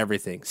 lettered,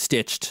 everything.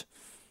 Stitched.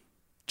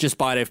 Just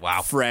bought a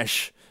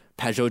fresh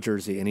Peugeot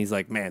jersey, and he's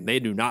like, man, they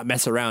do not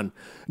mess around.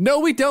 No,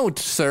 we don't,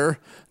 sir.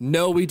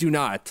 No, we do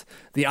not.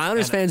 The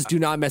Islanders fans do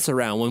not mess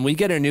around. When we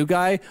get a new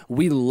guy,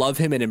 we love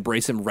him and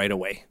embrace him right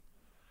away.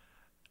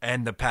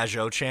 And the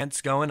Peugeot chants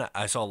going,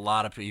 I saw a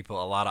lot of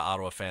people, a lot of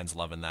Ottawa fans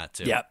loving that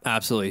too. Yeah,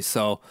 absolutely.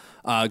 So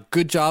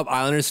good job,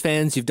 Islanders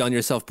fans. You've done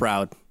yourself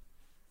proud.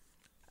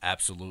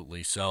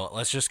 Absolutely. So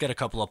let's just get a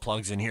couple of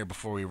plugs in here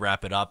before we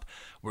wrap it up.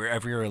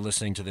 Wherever you're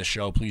listening to this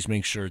show, please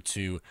make sure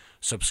to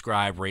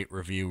subscribe, rate,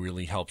 review.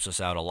 Really helps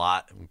us out a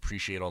lot. We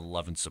appreciate all the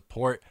love and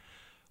support.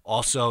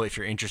 Also, if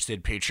you're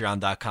interested,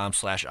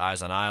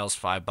 patreon.com/EyesOnIsles,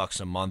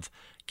 $5 a month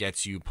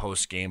gets you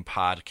post-game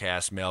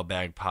podcasts,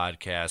 mailbag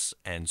podcasts,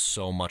 and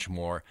so much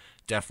more.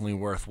 Definitely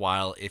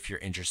worthwhile if you're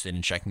interested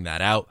in checking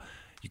that out.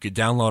 You could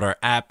download our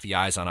app, the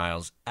Eyes on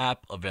Isles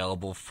app,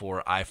 available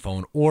for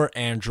iPhone or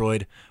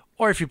Android.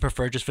 Or if you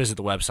prefer, just visit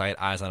the website,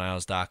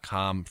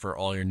 EyesOnIsles.com, for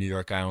all your New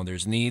York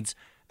Islanders needs.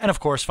 And of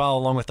course, follow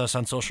along with us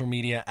on social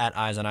media at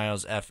Eyes on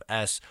Isles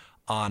FS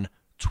on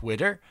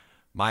Twitter.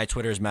 My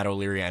Twitter is Matt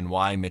O'Leary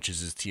NY.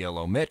 Mitch's is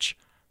TLO Mitch.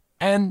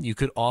 And you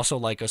could also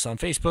like us on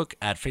Facebook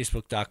at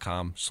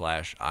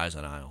facebook.com/Eyes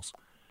on Isles.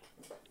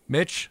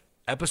 Mitch,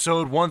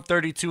 episode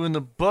 132 in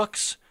the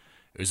books.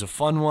 It was a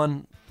fun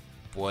one.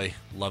 Boy,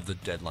 love the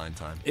deadline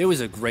time. It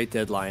was a great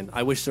deadline.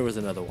 I wish there was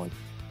another one.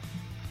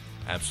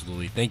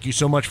 Absolutely. Thank you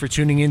so much for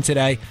tuning in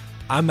today.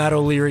 I'm Matt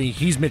O'Leary.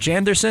 He's Mitch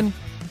Anderson.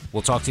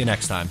 We'll talk to you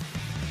next time.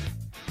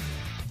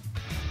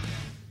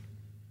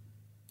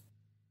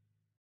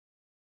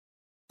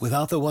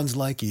 Without the ones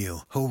like you,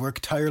 who work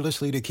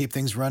tirelessly to keep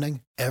things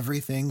running,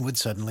 everything would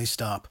suddenly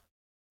stop.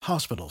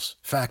 Hospitals,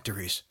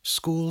 factories,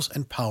 schools,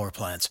 and power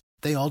plants,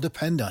 they all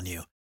depend on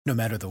you. No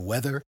matter the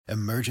weather,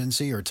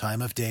 emergency, or time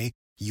of day,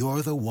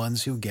 you're the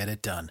ones who get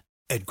it done.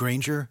 At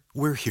Grainger,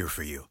 we're here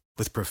for you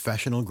with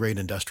professional-grade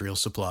industrial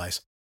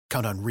supplies.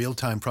 Count on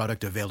real-time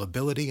product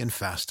availability and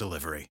fast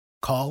delivery.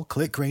 Call,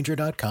 click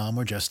Grainger.com,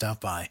 or just stop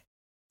by.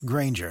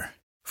 Grainger,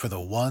 for the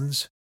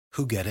ones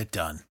who get it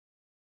done.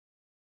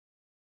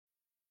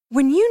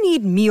 When you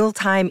need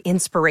mealtime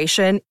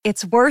inspiration,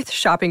 it's worth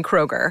shopping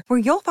Kroger, where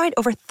you'll find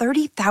over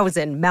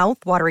 30,000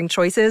 mouth-watering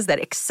choices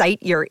that excite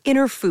your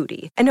inner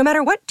foodie. And no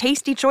matter what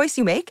tasty choice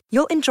you make,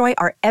 you'll enjoy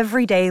our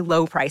everyday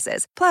low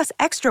prices, plus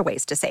extra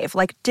ways to save,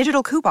 like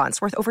digital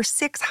coupons worth over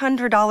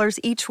 $600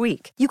 each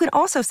week. You can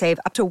also save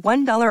up to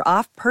 $1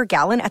 off per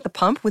gallon at the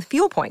pump with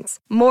fuel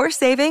points. More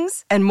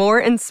savings and more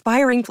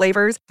inspiring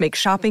flavors make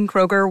shopping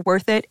Kroger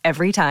worth it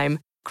every time.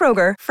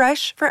 Kroger,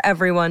 fresh for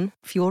everyone.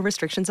 Fuel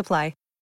restrictions apply.